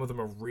and some of them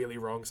are really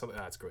wrong.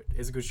 It's good.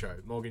 It's a good show.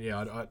 Morgan,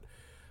 I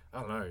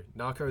don't know.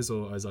 Narcos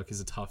or Ozark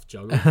is a tough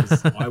juggle.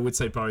 I would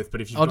say both,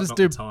 but if you've I'll just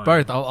do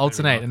both. I'll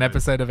alternate an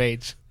episode of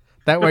each.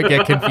 That won't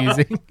get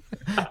confusing.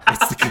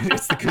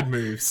 It's the good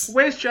moves.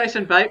 Where's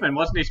Jason Bateman?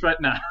 Wasn't he supposed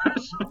to...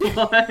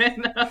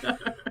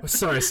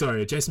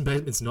 Sorry. Jason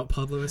Bateman's not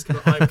Pablo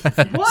Escobar. I'm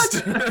confused.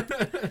 What?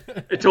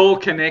 It's all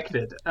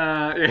connected.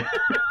 Yeah.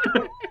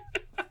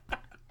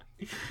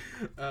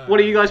 What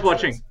are you guys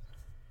watching?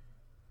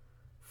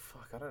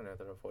 I don't know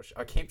that I've watched.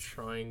 I keep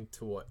trying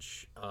to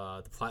watch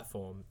The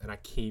Platform, and I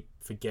keep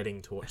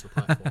forgetting to watch The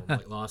Platform.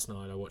 Like last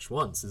night, I watched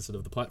once instead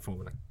of The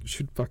Platform, and I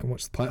should fucking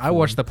watch The Platform. I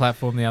watched The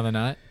Platform the other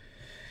night.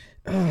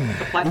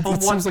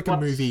 It seems like a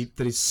movie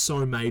that is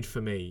so made for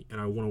me,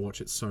 and I want to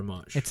watch it so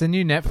much. It's a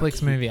new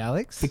Netflix movie,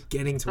 Alex.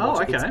 Forgetting to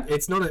watch it. Okay.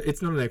 It's not a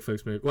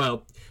Netflix movie.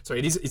 Well, sorry,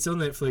 it is. It's on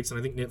Netflix, and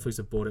I think Netflix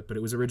have bought it. But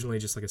it was originally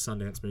just like a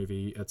Sundance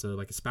movie. It's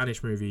like a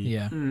Spanish movie.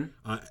 Yeah.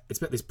 It's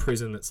about this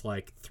prison that's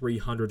like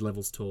 300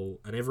 levels tall,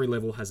 and every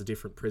level has a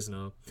different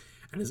prisoner.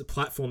 And there's a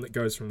platform that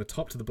goes from the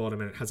top to the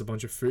bottom, and it has a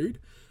bunch of food.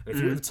 And if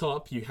you're at the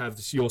top, you have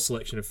your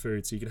selection of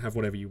food, so you can have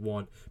whatever you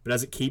want. But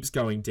as it keeps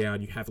going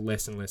down, you have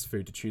less and less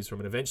food to choose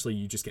from, and eventually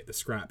you just get the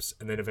scraps,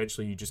 and then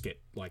eventually you just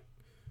get like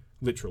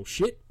literal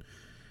shit.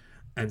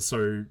 And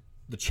so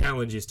the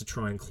challenge is to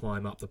try and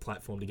climb up the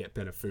platform to get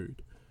better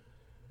food.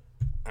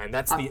 And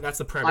that's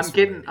the premise.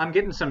 I'm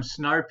getting some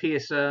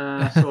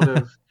Snowpiercer sort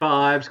of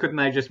vibes. Couldn't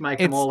they just make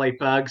them all eat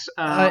bugs?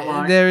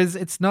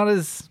 It's not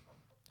as...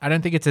 I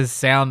don't think it's as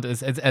sound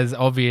as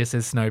obvious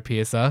as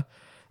Snowpiercer.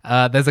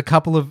 There's a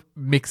couple of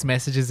mixed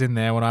messages in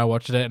there when I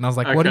watched it, and I was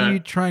like, "What are you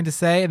trying to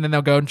say?" And then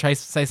they'll go and say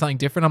something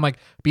different. I'm like,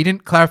 "But you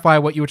didn't clarify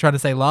what you were trying to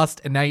say last,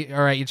 and now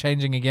you're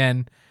changing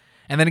again."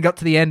 And then it got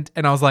to the end,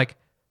 and I was like,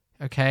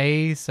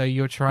 "Okay, so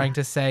you're trying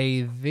to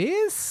say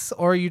this,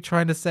 or are you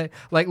trying to say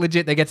like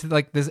legit?" They get to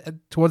like this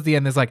towards the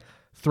end. There's like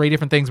 3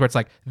 different things where it's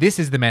like, "This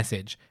is the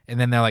message," and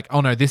then they're like,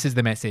 "Oh no, this is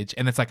the message,"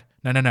 and it's like,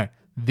 "No.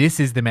 This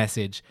is the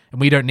message, and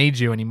we don't need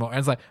you anymore." And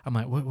it's like, I'm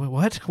like,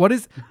 what? What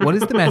is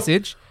the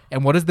message,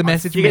 and what does the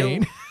message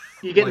mean?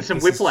 You're getting some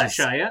whiplash,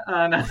 are you?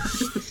 No.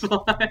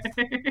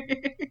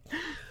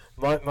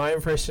 My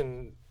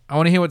impression. I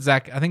want to hear what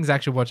Zach. I think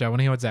Zach should watch it. I want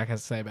to hear what Zach has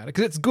to say about it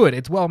because it's good.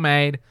 It's well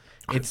made.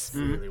 It's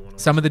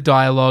some of the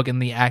dialogue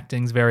and the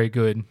acting's very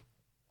good.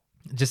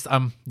 Just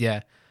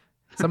yeah,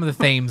 some of the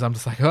themes I'm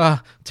just like,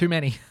 too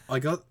many. I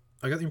got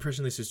the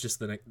impression this is just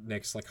the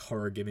next like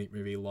horror gimmick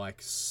movie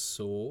like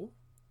Saw.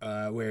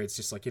 Where it's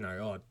just like,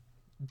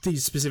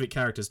 these specific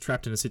characters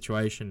trapped in a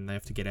situation, they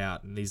have to get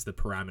out, and these are the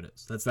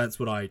parameters. That's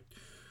what I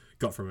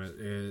got from it.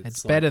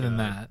 It's better than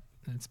that.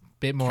 It's a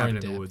bit more in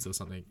the Woods or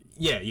something.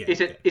 Yeah. Is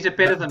it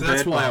better than Bird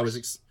Box? That's why I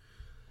was.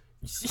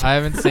 I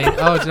haven't seen.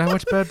 Oh, did I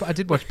watch Bird Box? I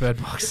did watch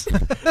Bird Box.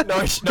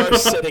 no,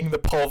 setting the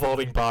pole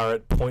vaulting bar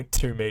at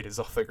 0.2 meters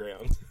off the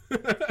ground.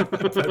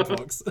 Bird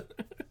Box.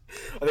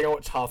 I think I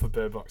watched half of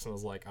Bird Box and I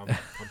was like, I'm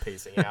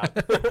peacing out.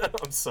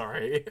 I'm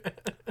sorry.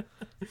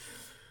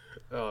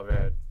 Oh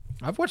man,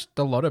 I've watched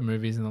a lot of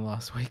movies in the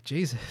last week.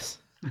 Jesus.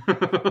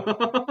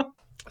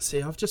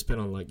 See, I've just been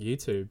on like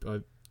YouTube.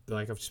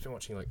 I've just been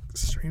watching like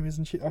streamers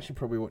and shit. I should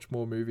probably watch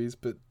more movies,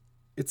 but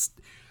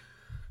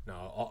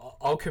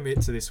I'll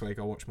commit to this week.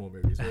 I'll watch more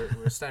movies.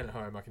 We're staying at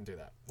home. I can do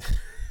that.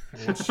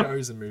 I watch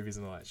shows and movies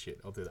and all that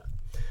shit. I'll do that.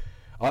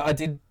 I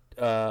did.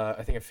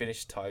 I think I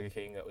finished Tiger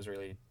King. That was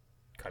really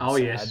kind of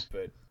sad. Yes.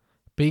 But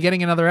you're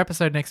getting another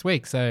episode next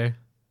week, so.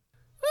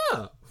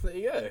 There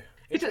you go.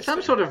 Is it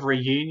some sort of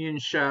reunion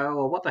show,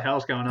 or what the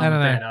hell's going on with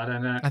that? I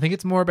don't know. I think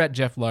it's more about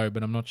Jeff Lowe,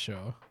 but I'm not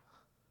sure.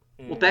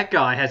 Well, that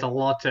guy has a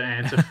lot to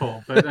answer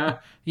for,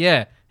 but...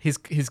 yeah, his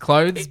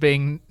clothes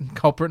being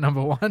culprit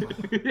number 1.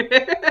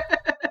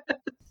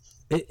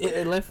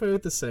 It left me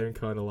with the same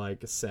kind of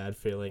like sad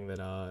feeling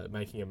that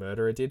Making a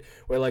Murderer did,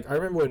 where like I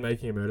remember when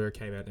Making a Murderer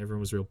came out and everyone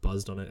was real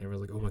buzzed on it, and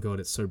everyone was like, oh my god,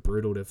 it's so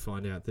brutal to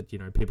find out that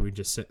people can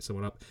just set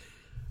someone up.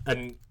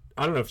 And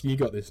I don't know if you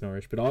got this,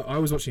 Norris, but I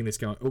was watching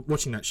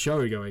that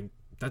show going,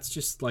 that's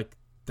just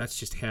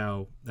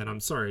how, and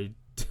I'm sorry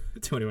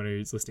to anyone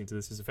who's listening to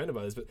this is offended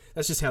by this, but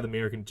that's just how the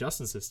American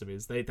justice system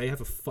is. They have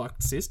a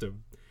fucked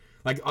system.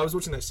 Like, I was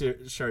watching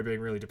that show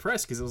being really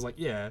depressed because it was like,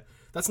 yeah,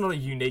 that's not a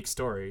unique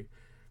story.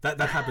 That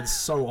happens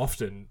so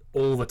often,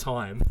 all the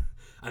time,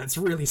 and it's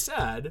really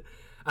sad,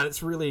 and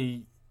it's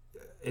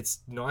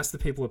nice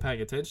that people are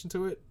paying attention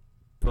to it,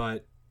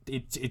 but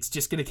it's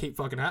just going to keep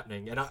fucking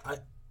happening. And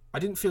I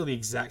didn't feel the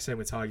exact same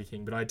with Tiger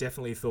King, but I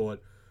definitely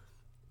thought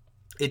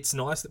it's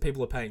nice that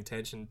people are paying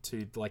attention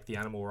to like the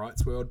animal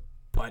rights world,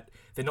 but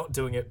they're not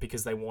doing it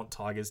because they want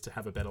tigers to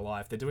have a better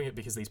life. They're doing it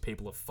because these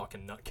people are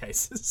fucking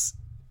nutcases.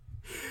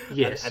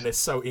 Yes. And they're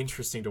so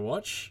interesting to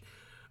watch.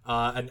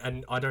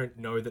 And I don't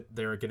know that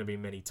there are going to be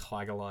many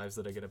Tiger Lives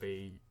that are going to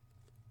be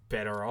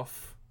better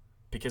off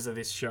because of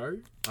this show.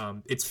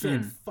 It's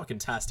fucking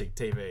tastic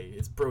TV.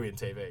 It's brilliant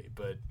TV,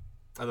 but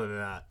other than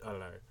that, I don't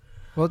know.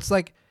 Well, it's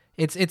like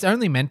it's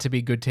only meant to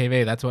be good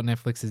TV. That's what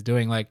Netflix is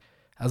doing. Like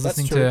I was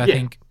listening to I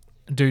think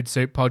Dude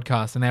Soup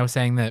podcast, and they were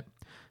saying that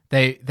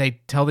they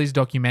tell these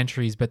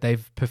documentaries, but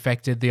they've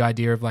perfected the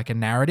idea of like a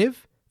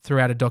narrative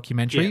throughout a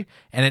documentary,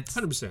 and it's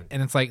 100%.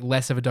 And it's like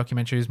less of a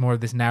documentary, is more of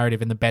this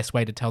narrative and the best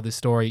way to tell this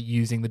story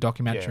using the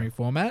documentary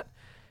format.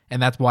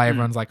 And that's why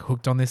everyone's like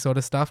hooked on this sort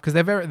of stuff, because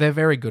they're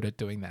very good at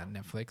doing that.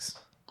 Netflix.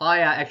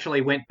 I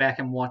actually went back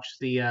and watched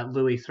the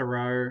Louis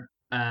Theroux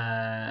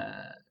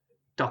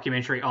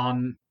documentary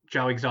on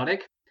Joe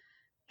Exotic.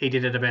 He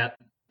did it about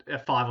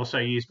 5 or so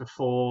years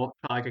before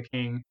Tiger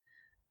King,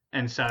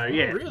 and so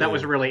really? That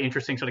was a really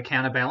interesting sort of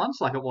counterbalance.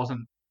 Like it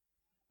wasn't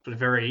sort of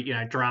very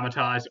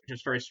dramatized, it was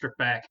just very stripped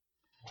back.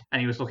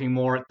 And he was looking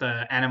more at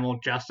the animal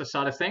justice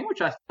side of thing,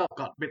 which I felt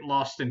got a bit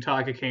lost in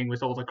Tiger King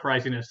with all the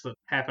craziness that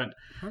happened.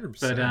 100%.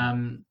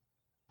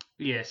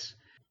 But yes.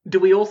 Do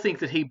we all think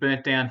that he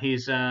burnt down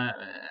his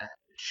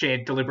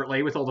shed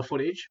deliberately with all the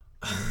footage?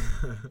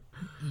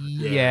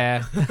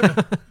 Yeah.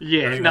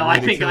 Yeah. No, I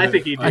think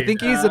he did. I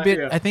think he's a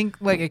bit. I think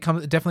like it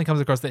definitely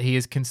comes across that he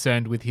is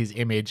concerned with his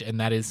image, and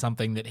that is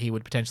something that he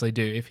would potentially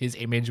do if his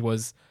image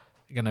was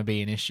going to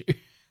be an issue.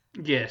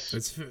 Yes.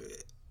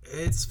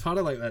 It's part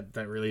of like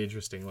that really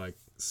interesting like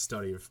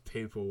study of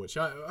people, which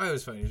I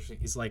always find interesting.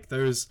 Is like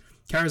those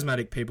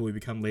charismatic people who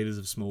become leaders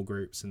of small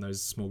groups, and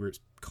those small groups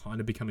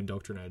kind of become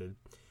indoctrinated.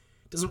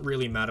 It doesn't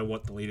really matter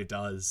what the leader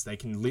does; they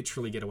can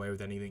literally get away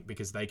with anything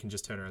because they can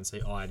just turn around and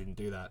say, "Oh, I didn't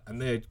do that," and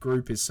their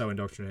group is so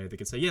indoctrinated they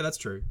can say, "Yeah, that's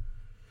true."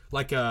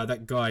 Like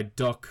that guy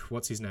Doc,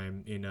 what's his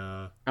name in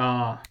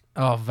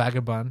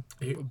Vagabond,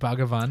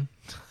 Bhagavan.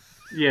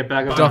 Yeah,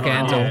 Bhagavan. Doc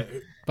Antle. Yeah.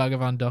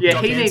 Bhagavan Doc.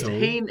 Yeah, he needs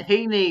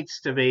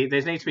to be.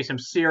 There needs to be some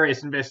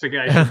serious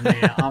investigation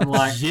there. I'm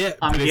like,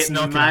 I'm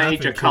getting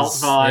major cult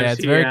vibes. Yeah,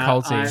 it's very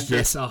culty.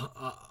 Yes,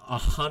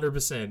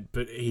 100%.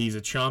 But he's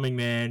a charming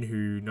man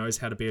who knows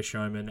how to be a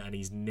showman, and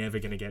he's never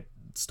going to get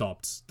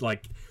stopped.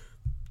 Like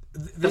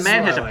the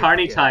man has a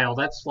ponytail. Yeah.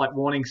 That's like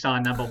warning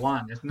sign number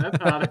 1, isn't it?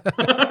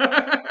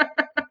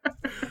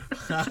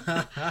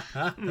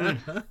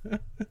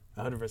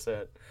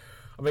 100%.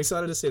 I'm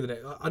excited to see the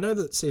next. I know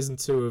that season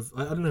 2 of.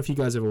 I don't know if you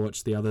guys ever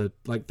watched the other.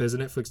 Like, there's a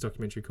Netflix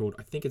documentary called,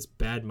 I think it's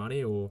Bad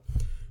Money or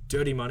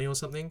Dirty Money or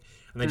something,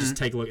 and they just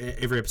take a look.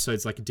 Every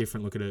episode's like a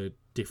different look at a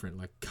different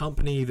like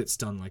company that's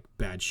done like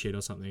bad shit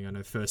or something. I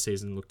know first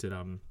season looked at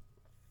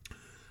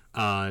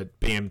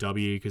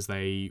BMW because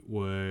they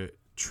were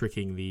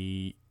tricking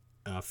the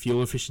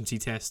fuel efficiency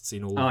tests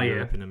in all of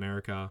Europe and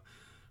America,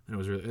 and it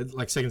was really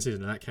like second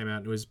season of that came out.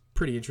 And it was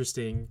pretty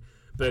interesting,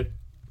 but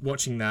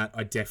watching that,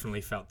 I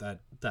definitely felt that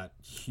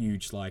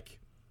huge like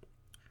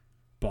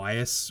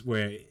bias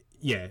where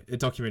a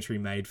documentary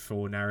made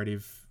for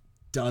narrative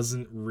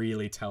doesn't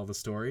really tell the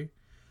story,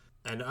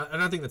 and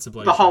I think that's a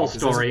bloody the whole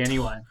story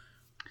anyway.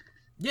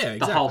 Yeah,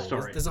 exactly. The whole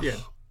story. There's a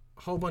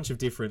whole bunch of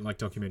different like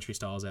documentary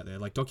styles out there.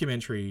 Like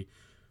documentary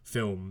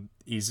film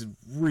is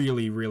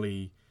really,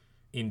 really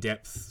in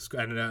depth,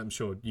 and I'm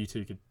sure you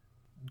two could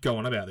go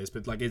on about this,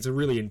 but like it's a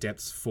really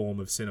in-depth form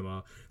of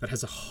cinema that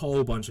has a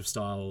whole bunch of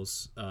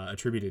styles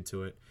attributed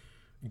to it,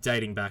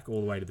 dating back all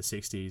the way to the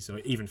 60s or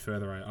even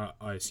further,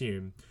 I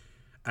assume.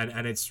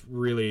 And it's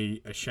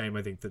really a shame,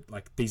 I think, that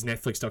like these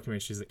Netflix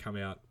documentaries that come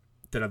out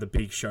that are the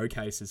big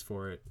showcases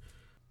for it,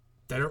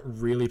 they don't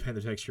really paint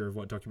the texture of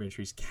what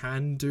documentaries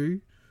can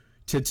do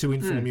to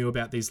inform you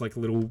about these like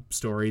little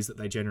stories that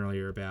they generally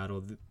are about,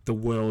 or the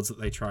worlds that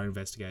they try to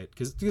investigate.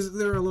 Because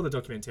there are a lot of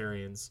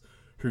documentarians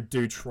who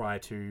do try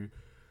to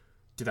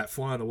do that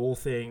fly on the wall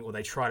thing, or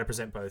they try to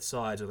present both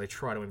sides, or they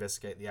try to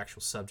investigate the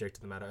actual subject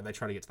of the matter, and they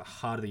try to get to the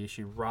heart of the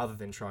issue rather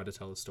than try to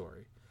tell the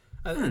story.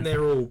 And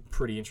they're all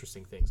pretty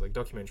interesting things. Like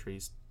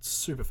documentaries,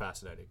 super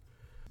fascinating.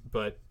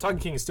 But Tiger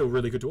King is still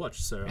really good to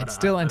watch. So it's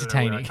still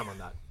entertaining. I come on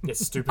that. Yes,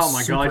 stupid. Oh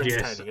my god,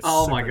 yes.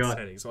 Oh my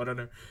god. So I don't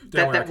know.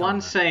 That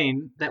one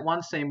scene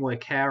where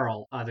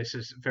Carol, this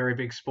is very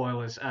big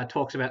spoilers,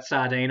 talks about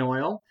sardine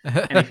oil,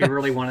 and if you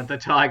really wanted the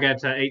tiger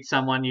to eat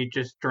someone, you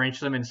just drench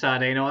them in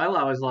sardine oil.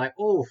 I was like,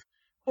 oof.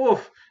 Oh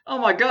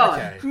my god!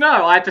 Okay.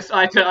 No, I had to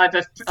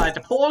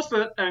pause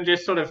it and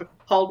just sort of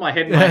hold my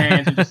head in my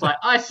hands and just like,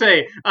 I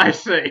see.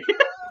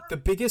 The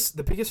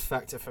biggest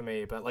factor for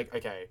me, but like,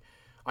 okay,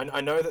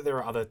 I know that there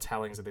are other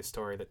tellings of this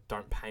story that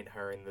don't paint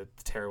her in the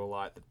terrible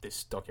light that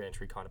this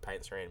documentary kind of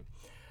paints her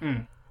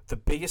in. The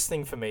biggest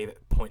thing for me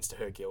that points to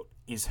her guilt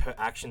is her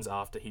actions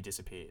after he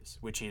disappears,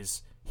 which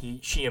is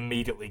she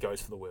immediately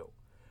goes for the will.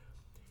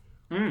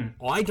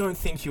 I don't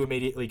think you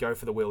immediately go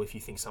for the will if you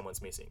think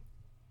someone's missing.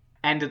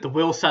 And that the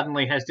will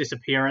suddenly has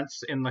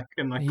disappearance in the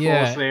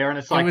clause there, and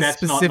it's like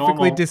that's not normal.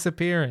 Specifically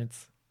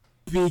disappearance.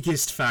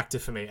 Biggest factor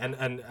for me,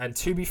 and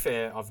to be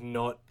fair, I've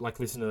not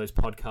like listened to those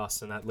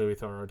podcasts and that Louis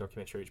Theroux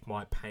documentary, which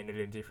might paint it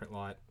in a different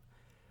light,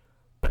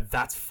 but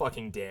that's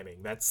fucking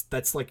damning.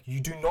 That's like, you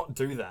do not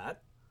do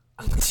that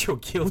unless you're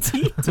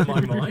guilty, to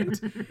my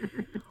mind,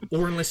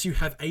 or unless you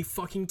have a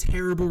fucking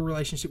terrible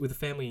relationship with the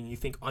family and you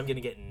think I'm going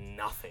to get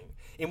nothing.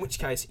 In which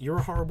case, you're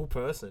a horrible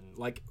person.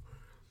 Like,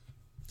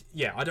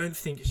 yeah, I don't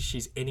think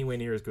she's anywhere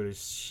near as good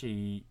as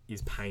she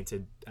is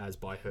painted as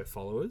by her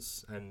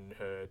followers and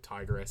her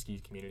tiger rescue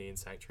community and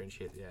sanctuary and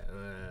shit. Yeah.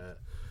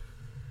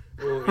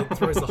 Well, it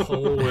throws the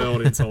whole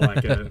world into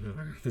like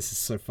this is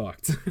so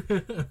fucked.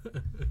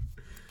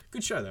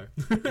 Good show, though.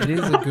 It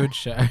is a good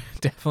show.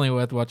 Definitely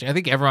worth watching. I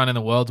think everyone in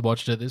the world's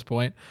watched it at this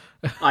point.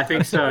 I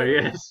think so,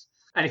 yes.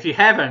 And if you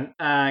haven't,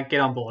 get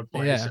on board,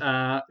 please.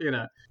 Yeah.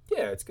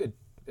 Yeah, it's good.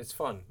 It's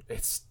fun.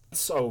 It's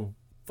so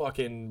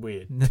fucking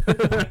weird.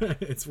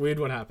 It's weird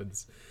what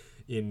happens.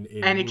 And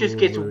it just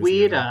gets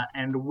weirder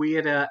and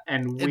weirder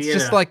and weirder. It's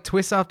just like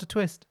twist after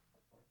twist.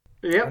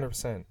 Yep.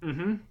 100%.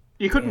 Mm-hmm.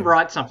 You couldn't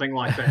write something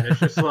like that. It's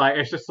just like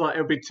it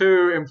would be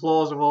too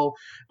implausible,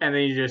 and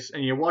then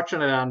you're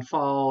watching it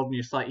unfold, and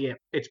you're just like, yeah,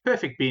 it's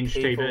perfect binge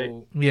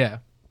TV. Yeah,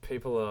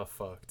 people are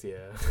fucked.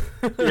 Yeah.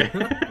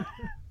 Yeah.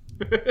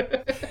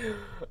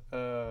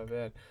 Oh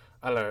man,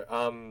 I don't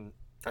know.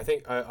 I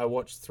think I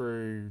watched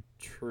through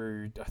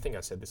True. I think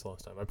I said this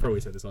last time. I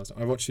probably said this last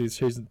time. I watched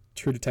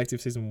True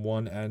Detective season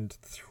 1 and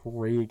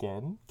 3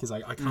 again because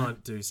I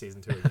can't do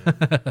season 2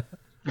 again.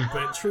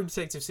 But True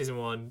Detective season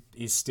 1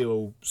 is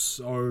still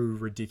so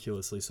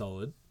ridiculously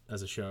solid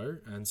as a show,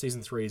 and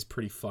season 3 is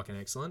pretty fucking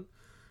excellent.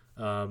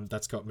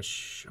 That's got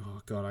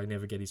oh god, I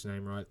never get his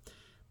name right,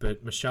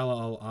 but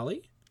Mahershala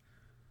Ali.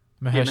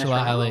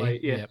 Mahershala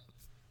Ali. Yeah.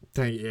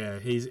 Yeah,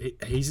 he's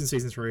in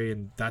season 3,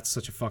 and that's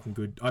such a fucking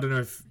good. I don't know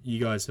if you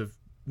guys have.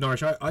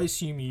 Norwich, I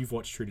assume you've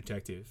watched True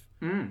Detective.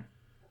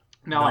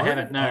 No, I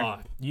haven't.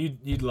 No.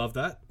 You'd love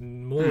that,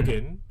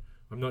 Morgan.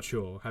 I'm not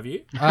sure. Have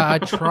you? I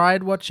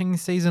tried watching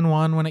season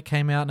 1 when it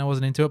came out and I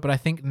wasn't into it, but I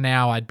think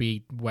now I'd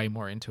be way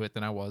more into it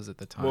than I was at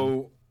the time.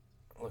 Well,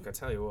 look, I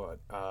tell you what,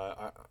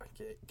 I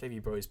gave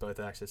you boys both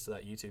access to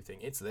that YouTube thing.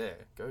 It's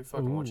there. Go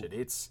fucking watch it.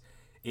 It's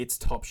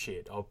top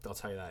shit. I'll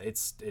tell you that.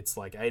 It's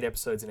like 8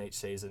 episodes in each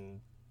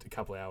season, a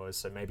couple of hours,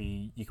 so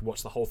maybe you can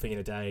watch the whole thing in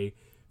a day.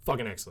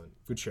 Fucking excellent.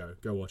 Good show.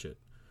 Go watch it.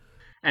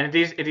 And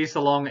it is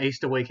the long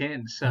Easter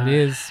weekend. So, it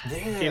is.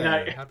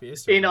 Yeah, happy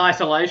Easter. In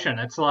isolation.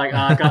 It's like,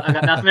 I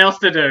got nothing else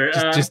to do.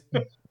 Just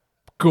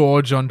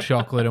gorge on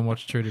chocolate and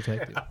watch True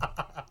Detective.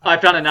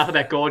 I've done enough of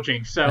that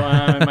gorging, so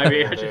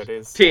maybe I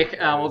just tick.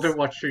 We'll do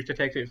watch True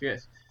Detective,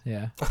 yes.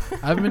 Yeah.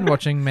 I haven't been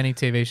watching many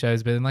TV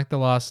shows, but in like the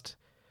last...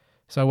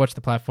 So I watched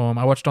The Platform.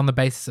 I watched On the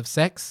Basis of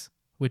Sex,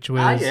 which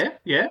was...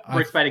 yeah.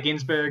 Ruth Bader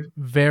Ginsburg.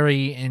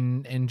 Very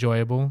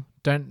enjoyable.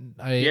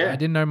 I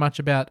didn't know much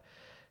about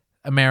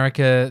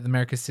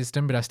America's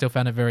system, but I still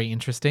found it very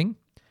interesting.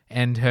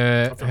 And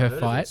her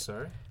fight.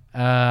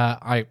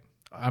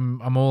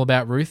 I'm all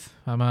about Ruth.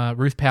 I'm a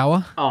Ruth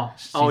Power.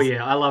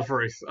 Yeah, I love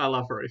Ruth.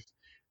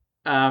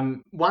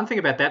 One thing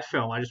about that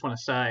film, I just want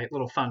to say,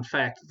 little fun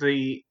fact: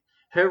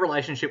 her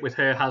relationship with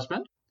her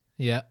husband.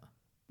 Yeah.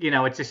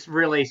 It's just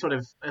really sort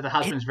of the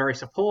husband's very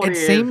supportive.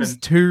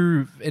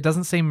 It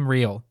doesn't seem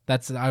real.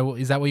 Is that what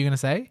you're going to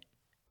say?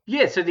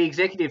 Yeah, so the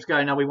executives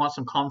go, no, we want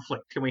some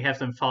conflict. Can we have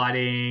them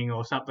fighting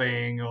or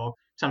something, or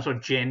some sort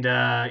of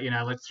gender,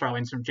 let's throw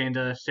in some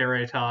gender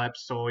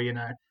stereotypes or,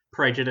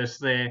 prejudice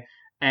there.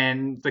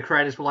 And the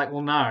creators were like,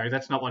 well, no,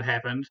 that's not what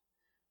happened.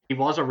 He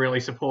was a really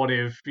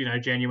supportive,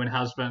 genuine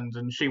husband,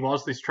 and she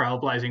was this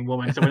trailblazing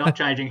woman, so we're not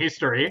changing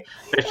history.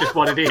 That's just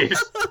what it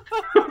is.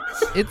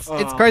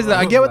 It's crazy. That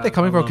I get what they're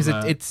coming from, because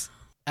it's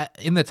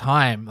in the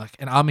time, like,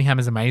 and Armie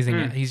Hammer's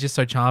amazing. He's just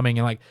so charming,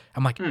 and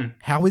I'm like,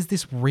 how is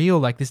this real?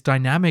 Like, this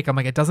dynamic. I'm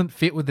like, it doesn't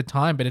fit with the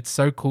time, but it's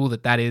so cool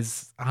that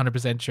is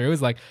 100% true.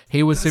 It's like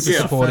he was super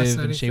supportive,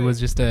 and she was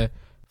just a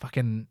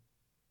fucking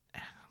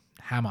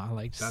hammer.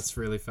 Like, that's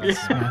really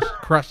fascinating.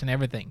 Crushing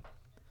everything.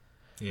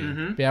 Yeah.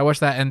 Mm-hmm. But yeah, I watched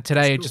that, and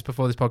today, just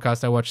before this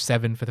podcast, I watched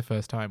Seven for the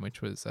first time,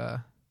 which was.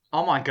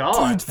 Oh my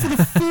god! Dude, for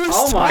the first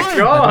oh my time.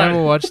 god! I've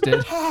never watched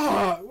it.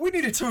 We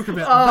need to talk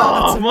about that.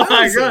 Oh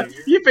my god!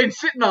 You've been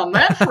sitting on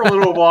that for a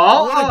little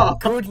while. What a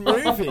good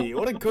movie!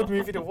 What a good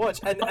movie to watch,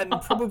 and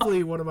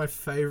probably one of my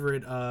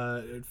favorite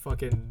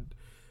fucking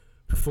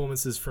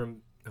performances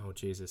from. Oh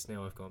Jesus!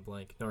 Now I've gone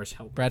blank. Norris,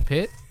 help. Brad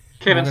Pitt.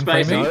 Kevin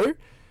Spacey.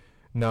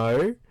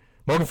 No.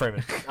 Morgan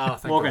Freeman. Oh,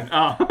 thank Morgan.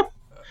 God.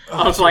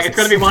 I was like, it's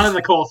got to be one of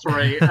the core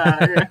three.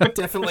 Yeah.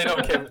 Definitely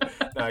not Kevin.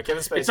 No,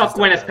 Kevin Spacey. It's not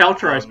Gwyneth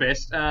Paltrow's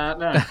best.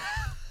 No.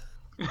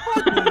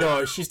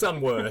 No, she's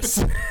done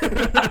worse.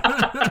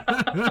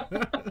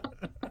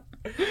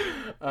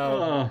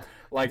 That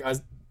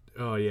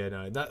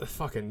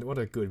fucking, what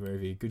a good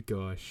movie. Good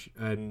gosh.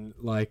 And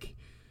like,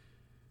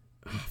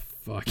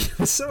 fuck.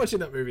 There's so much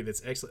in that movie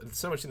that's excellent. There's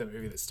so much in that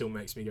movie that still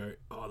makes me go,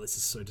 oh, this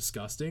is so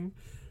disgusting.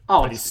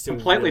 Oh, it's still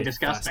completely really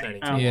disgusting.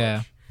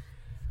 Yeah.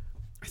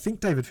 I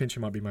think David Fincher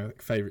might be my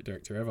favourite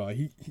director ever.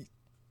 He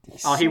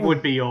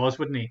would be yours,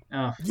 wouldn't he?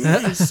 Oh.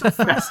 Yeah, he's so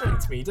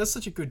fascinating to me. He does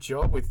such a good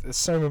job with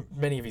so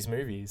many of his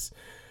movies.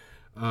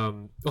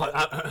 I'm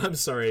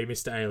sorry,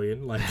 Mr.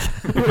 Alien. Like,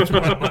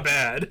 my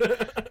bad.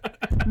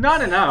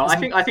 No.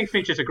 I think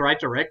Fincher's a great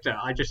director.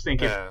 I just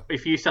think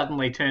if you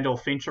suddenly turned all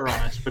Fincher on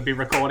us, we'd be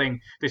recording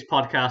this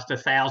podcast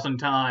 1,000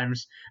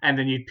 times, and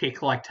then you'd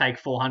pick like take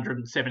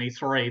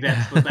 473.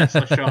 That's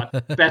the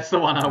shot. That's the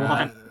one I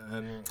want.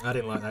 I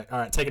didn't like that. All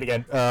right, take it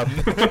again. Wrap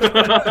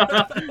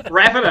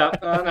it up.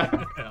 Oh,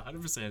 no.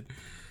 100%.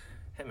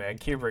 Hey man,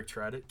 Kubrick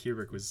tried it.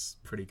 Kubrick was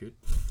pretty good.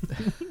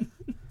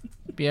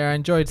 Yeah, I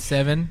enjoyed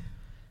Seven.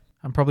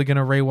 I'm probably going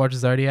to rewatch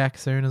Zodiac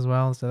soon as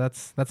well. So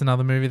that's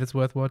another movie that's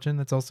worth watching.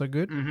 That's also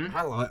good. Mm-hmm.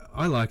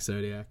 I like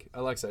Zodiac. I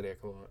like Zodiac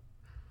a lot.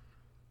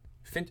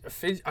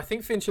 I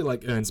think Fincher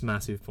like earns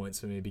massive points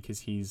for me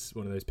because he's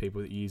one of those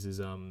people that uses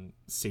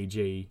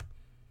CG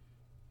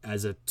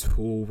as a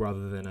tool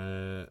rather than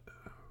a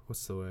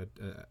what's the word?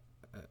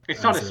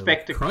 It's not a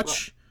spectacle.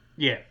 Crutch.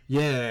 Yeah.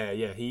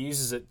 He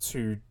uses it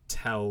to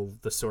tell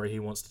the story he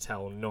wants to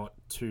tell, not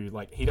to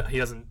like he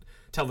doesn't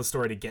tell the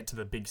story to get to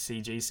the big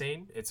CG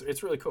scene.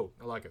 It's really cool.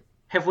 I like it.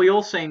 Have we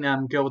all seen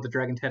Girl with the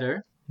Dragon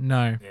Tattoo?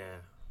 No. Yeah.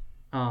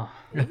 Oh,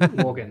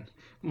 Morgan.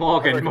 Oh,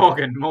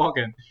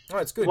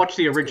 it's good. Watch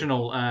the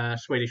original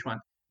Swedish one,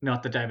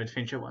 not the David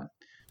Fincher one.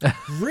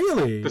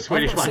 Really? The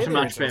Swedish one's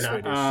much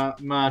better.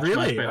 Much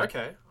better.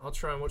 Okay, I'll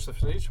try and watch the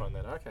Swedish one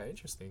then. Okay,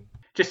 interesting.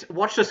 Just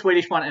watch the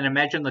Swedish one and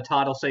imagine the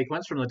title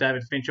sequence from the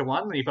David Fincher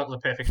one, and you've got the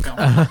perfect film.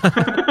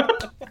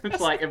 It's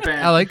like a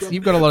band. Alex,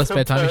 you've got a lot of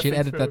spare time. You should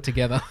edit that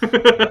together.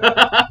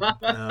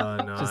 Oh,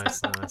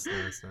 nice.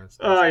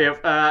 Oh,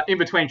 yeah. In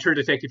between True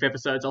Detective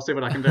episodes, I'll see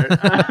what I can do.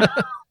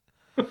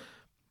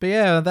 But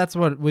yeah, that's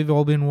what we've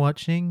all been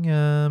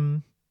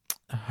watching.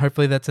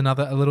 Hopefully that's a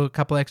little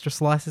couple extra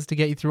slices to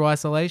get you through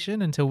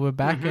isolation until we're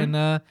back.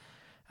 Mm-hmm.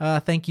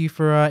 And thank you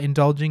for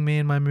indulging me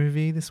in my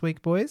movie this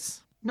week,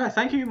 boys. No,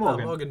 thank you,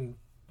 Morgan. Morgan,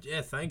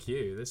 yeah, thank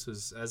you. This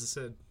was, as I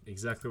said,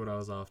 exactly what I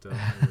was after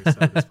when we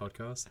started this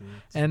podcast.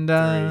 And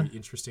it's very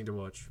interesting to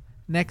watch.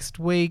 Next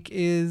week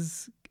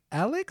is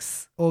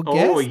Alex or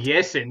guest? Oh,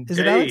 yes, indeed. Is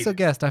it Alex or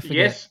guest? I forget.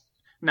 Yes.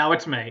 No,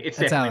 it's me. It's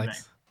definitely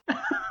Alex. me.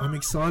 I'm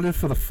excited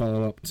for the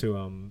follow-up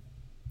to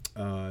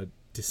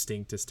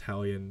distinct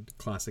Italian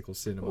classical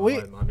cinema.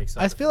 I'm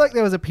excited. I feel like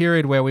there was a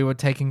period where we were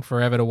taking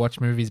forever to watch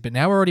movies, but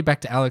now we're already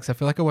back to Alex. I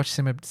feel like I watched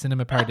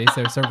Cinema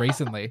Paradiso so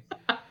recently.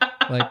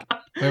 Like,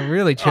 we're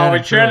really churning.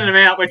 We're churning them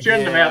out.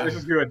 This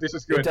is good.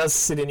 It does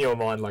sit in your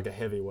mind like a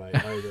heavy weight.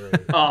 I agree.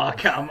 Oh,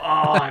 come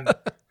on.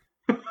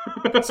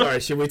 Sorry,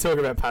 should we talk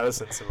about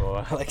Patterson some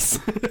more, Alex?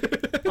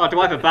 Oh,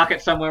 do I have a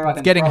bucket somewhere?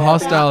 It's getting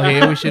hostile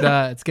here. We should.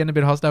 It's getting a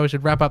bit hostile. We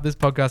should wrap up this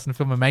podcast and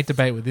film a mate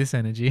debate with this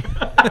energy.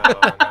 No.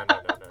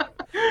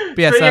 But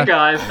yeah, see you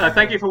guys.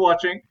 Thank you for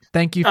watching.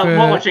 Thank you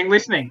for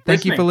listening.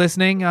 Thank you for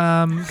listening.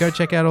 Go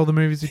check out all the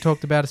movies we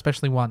talked about,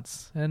 especially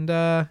once. And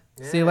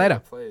see you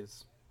later.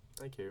 Please.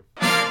 Thank you.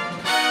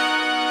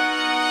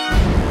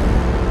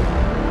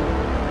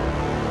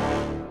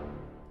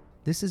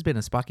 This has been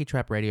a Spiky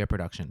Trap Radio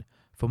production.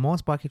 For more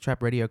Spiky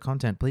Trap Radio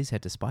content, please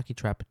head to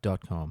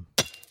spikytrap.com.